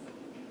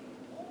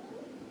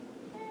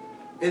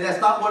 And that's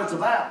not what it's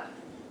about.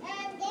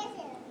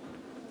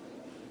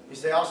 You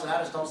say, Austin, I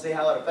just don't see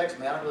how it affects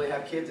me. I don't really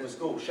have kids in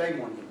school.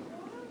 Shame on you.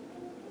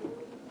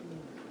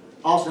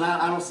 Austin,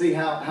 I don't see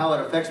how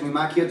it affects me.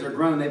 My kids are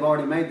grown. They've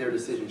already made their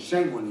decision.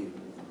 Shame on you.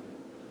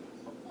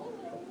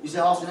 You say,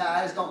 Austin,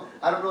 I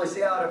don't really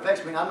see how it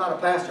affects me. I'm not a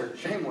pastor.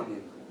 Shame on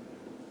you.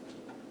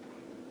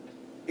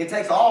 It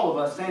takes all of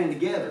us standing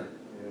together.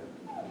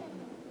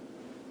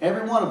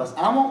 Every one of us.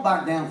 I won't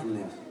back down from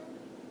this.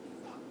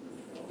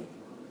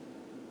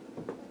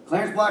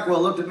 Clarence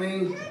Blackwell looked at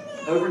me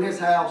over in his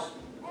house.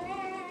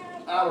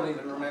 I don't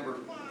even remember,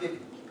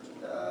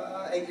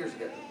 8 years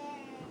ago.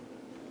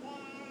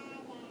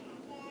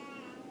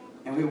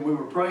 And we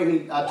were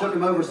praying. I took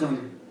him over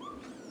some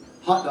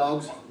hot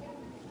dogs.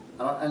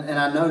 And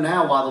I know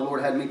now why the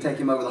Lord had me take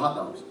him over the hot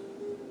dogs.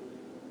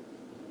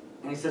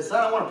 And he said,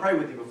 son, I want to pray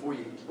with you before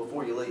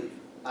you leave.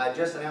 I had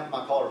just announced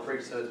my call to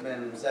preach, so it's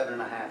been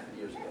 7.5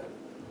 years ago.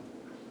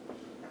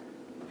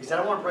 He said,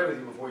 I want to pray with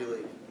you before you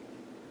leave.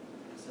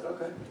 I said,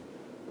 okay.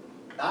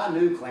 I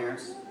knew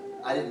Clarence.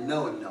 I didn't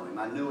know him.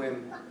 I knew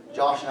him.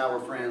 Josh and I were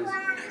friends,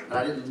 but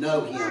I didn't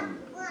know him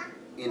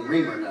in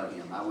Reamer know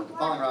him. I went to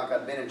Falling Rock.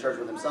 I'd been in church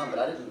with him some, but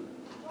I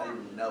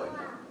didn't know him.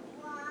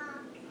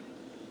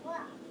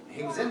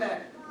 He was in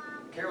that.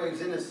 Carol, he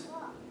was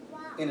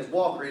in his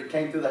walker. He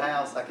came through the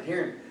house. I could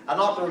hear him. I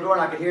knocked on the door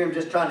and I could hear him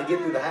just trying to get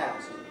through the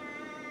house.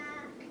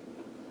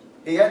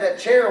 He had that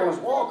chair on his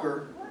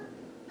walker,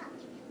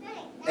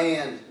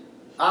 and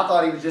I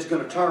thought he was just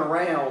going to turn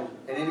around,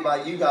 and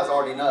anybody, you guys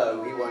already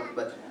know he wasn't,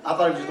 but I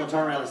thought he was just going to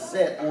turn around and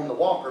sit on the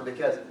walker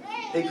because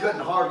he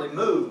couldn't hardly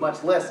move,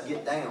 much less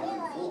get down on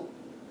the floor.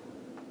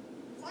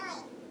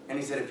 And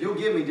he said, if you'll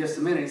give me just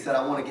a minute, he said,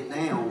 I want to get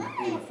down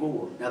on the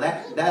floor. Now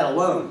that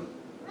alone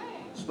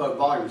spoke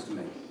volumes to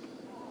me.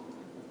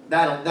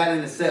 That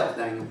in itself,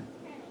 Daniel.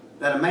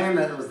 that a man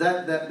that was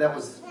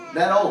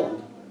that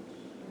old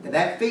and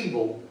that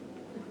feeble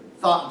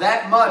thought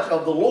that much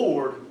of the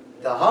Lord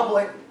to humble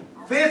him.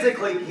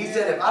 Physically, he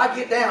said, if I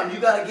get down, you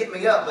got to get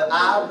me up, but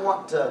I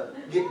want to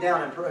get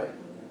down and pray.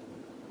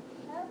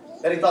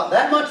 That he thought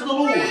that much of the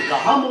Lord to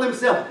humble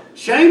himself.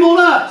 Shame on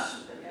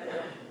us.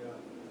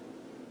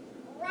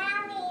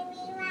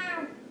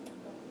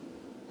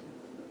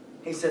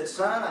 He said,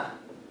 son,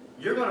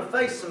 you're going to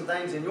face some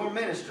things in your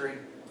ministry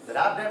that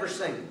I've never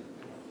seen.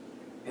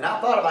 And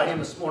I thought about him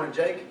this morning,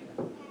 Jake.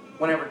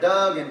 Whenever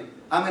Doug and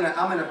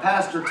I'm in a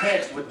pastor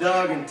text with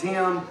Doug and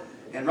Tim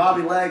and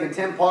Robbie Legg and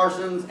Tim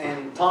Parsons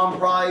and Tom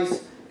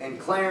Price and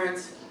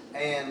Clarence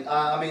and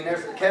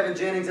there's Kevin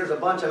Jennings. There's a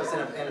bunch of us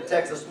in a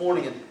text this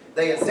morning, and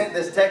they had sent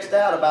this text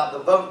out about the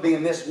vote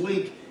being this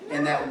week,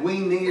 and that we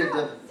needed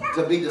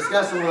to be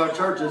discussing with our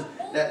churches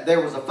that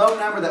there was a phone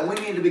number that we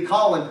needed to be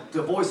calling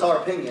to voice our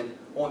opinion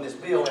on this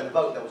bill and the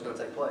vote that was going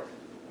to take place.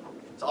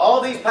 So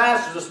all these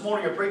pastors this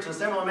morning are preaching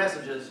similar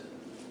messages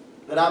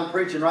that I'm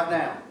preaching right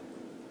now,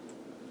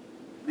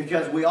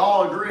 because we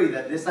all agree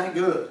that this ain't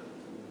good.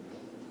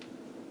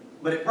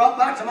 But it brought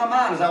back to my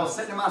mind as I was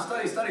sitting in my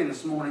studying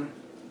this morning,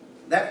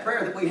 that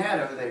prayer that we had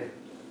over there.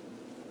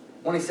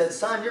 When he said,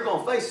 son, you're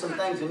going to face some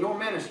things in your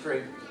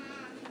ministry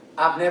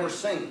I've never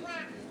seen.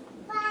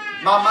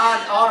 My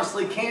mind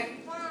honestly can't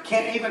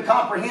even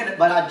comprehend it,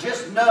 but I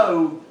just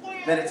know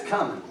that it's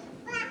coming.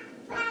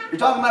 You're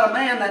talking about a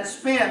man that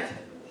spent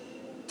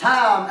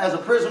time as a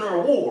prisoner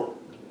of war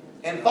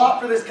and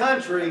fought for this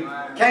country,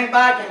 came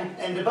back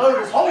and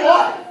devoted his whole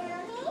life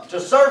to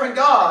serving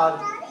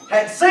God,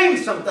 had seen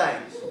some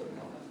things,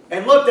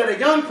 and looked at a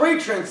young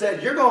preacher and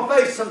said, you're going to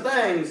face some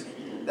things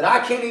that I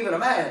can't even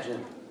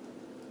imagine.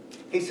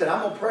 He said,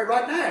 I'm going to pray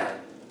right now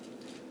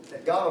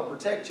that God will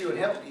protect you and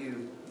help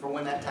you for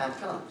when that time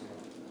comes.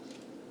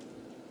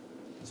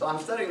 So I'm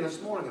studying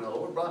this morning, and the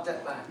Lord brought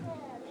that back.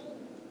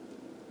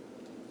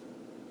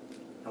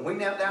 And we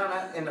knelt down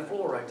in the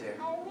floor right there.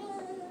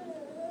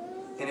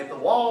 And if the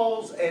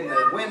walls and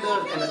the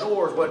windows and the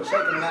doors wasn't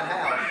shaking in that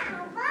house,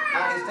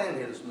 I ain't standing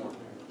here this morning.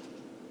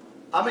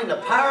 I mean, the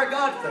power of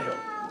God fell.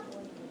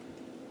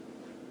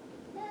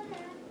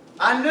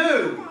 I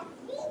knew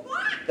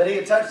that He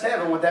had touched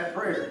heaven with that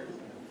prayer.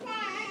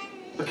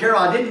 But Carol,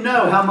 I didn't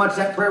know how much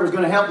that prayer was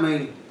going to help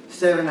me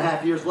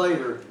 7.5 years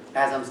later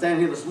as I'm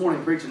standing here this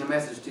morning preaching a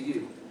message to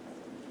you.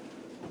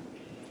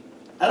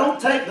 I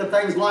don't take the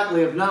things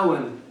lightly of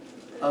knowing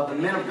of the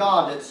men of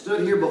God that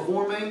stood here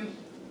before me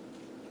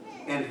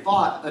and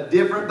fought a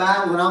different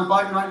battle than I'm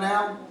fighting right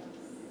now,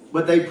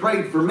 but they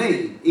prayed for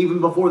me even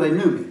before they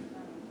knew me.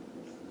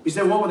 You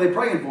say, what were they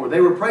praying for?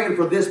 They were praying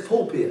for this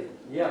pulpit.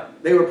 Yeah.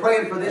 They were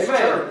praying for this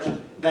church,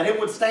 that it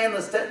would stand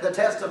the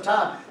test of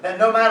time. That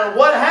no matter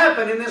what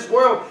happened in this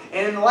world,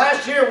 and in the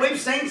last year we've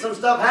seen some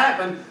stuff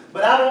happen,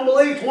 but I don't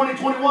believe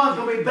 2021 is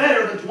going to be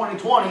better than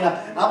 2020.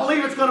 I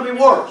believe it's going to be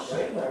worse.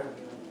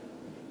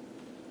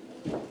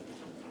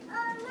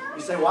 You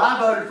say, well, I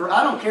voted for,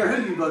 I don't care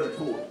who you voted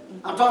for.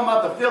 I'm talking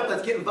about the filth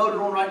that's getting voted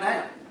on right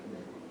now.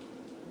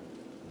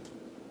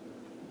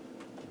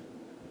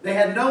 They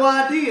had no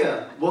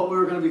idea what we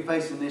were going to be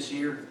facing this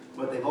year,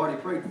 but they've already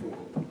prayed for it.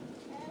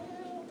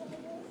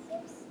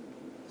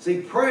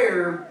 See,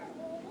 prayer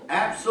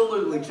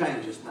absolutely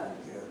changes things.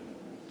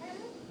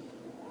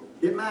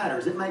 It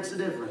matters. It makes a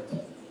difference.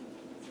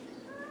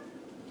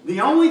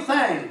 The only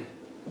thing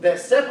that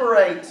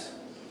separates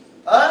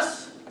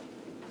us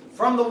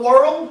from the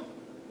world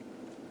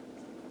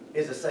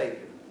is a Savior.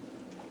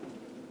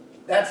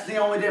 That's the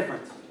only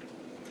difference.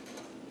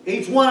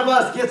 Each one of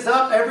us gets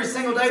up every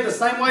single day the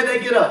same way they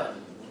get up.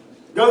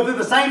 Go through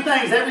the same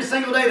things every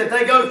single day that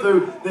they go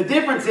through. The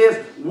difference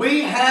is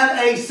we have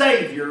a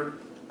Savior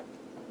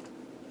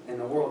and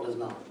the world does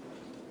not.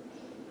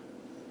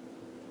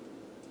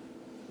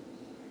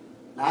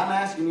 Now I'm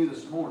asking you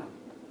this morning,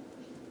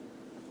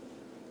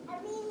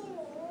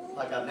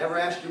 like I've never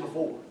asked you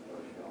before.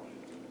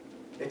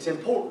 It's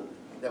important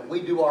that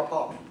we do our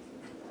part.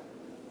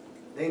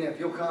 Dina, if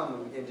you'll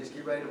come and just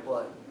get ready to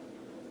play.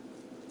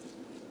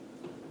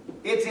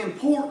 It's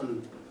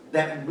important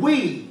that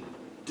we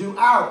do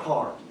our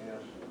part.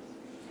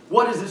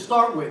 What does it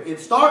start with? It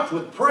starts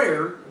with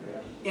prayer,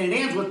 and it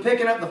ends with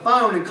picking up the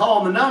phone and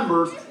calling the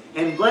numbers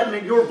and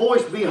letting your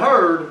voice be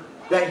heard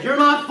that you're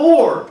not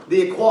for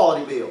the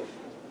equality bill.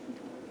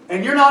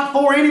 And you're not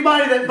for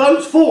anybody that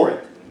votes for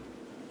it.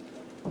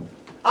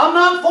 I'm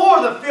not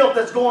for the filth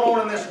that's going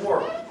on in this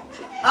world.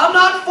 I'm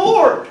not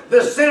for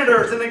the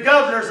senators and the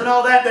governors and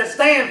all that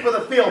stand for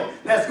the filth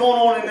that's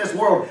going on in this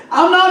world.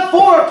 I'm not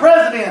for a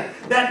president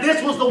that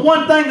this was the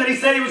one thing that he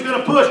said he was going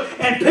to push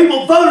and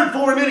people voted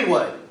for him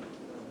anyway.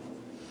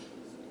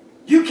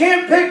 You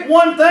can't pick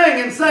one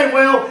thing and say,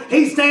 well,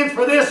 he stands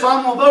for this, so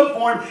I'm going to vote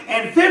for him,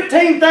 and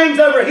 15 things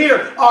over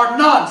here are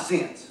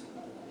nonsense.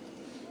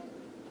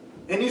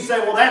 And you say,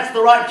 well, that's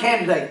the right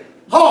candidate.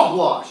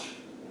 Hogwash.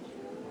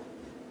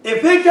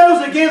 If it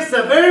goes against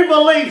the very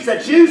beliefs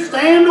that you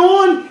stand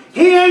on,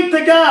 he ain't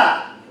the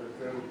guy.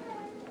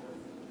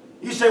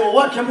 You say, well,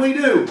 what can we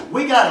do?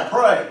 We got to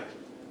pray.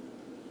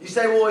 You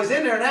say, well, he's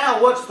in there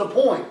now. What's the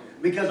point?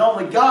 Because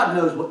only God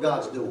knows what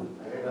God's doing.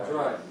 That's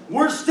right.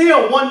 We're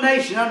still one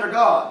nation under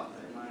God.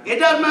 It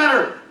doesn't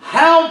matter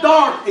how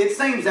dark it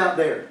seems out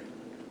there.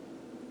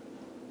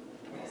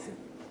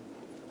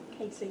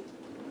 Casey.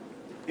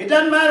 It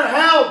doesn't matter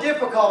how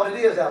difficult it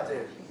is out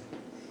there.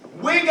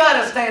 We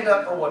got to stand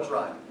up for what's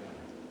right.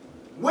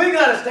 We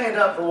got to stand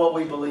up for what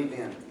we believe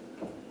in.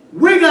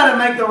 We got to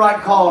make the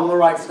right call and the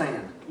right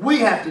stand. We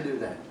have to do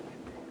that.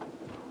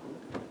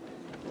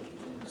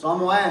 So I'm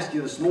going to ask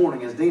you this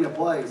morning, as Dina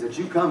plays, that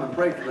you come and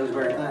pray for those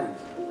very things.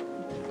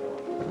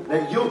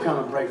 That you'll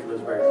come and pray for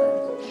those very things.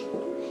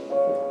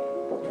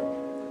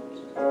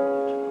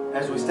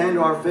 As we stand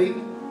to our feet,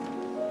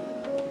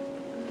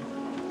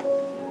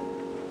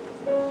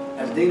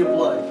 as Dina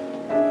plays,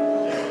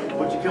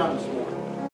 would you come this morning?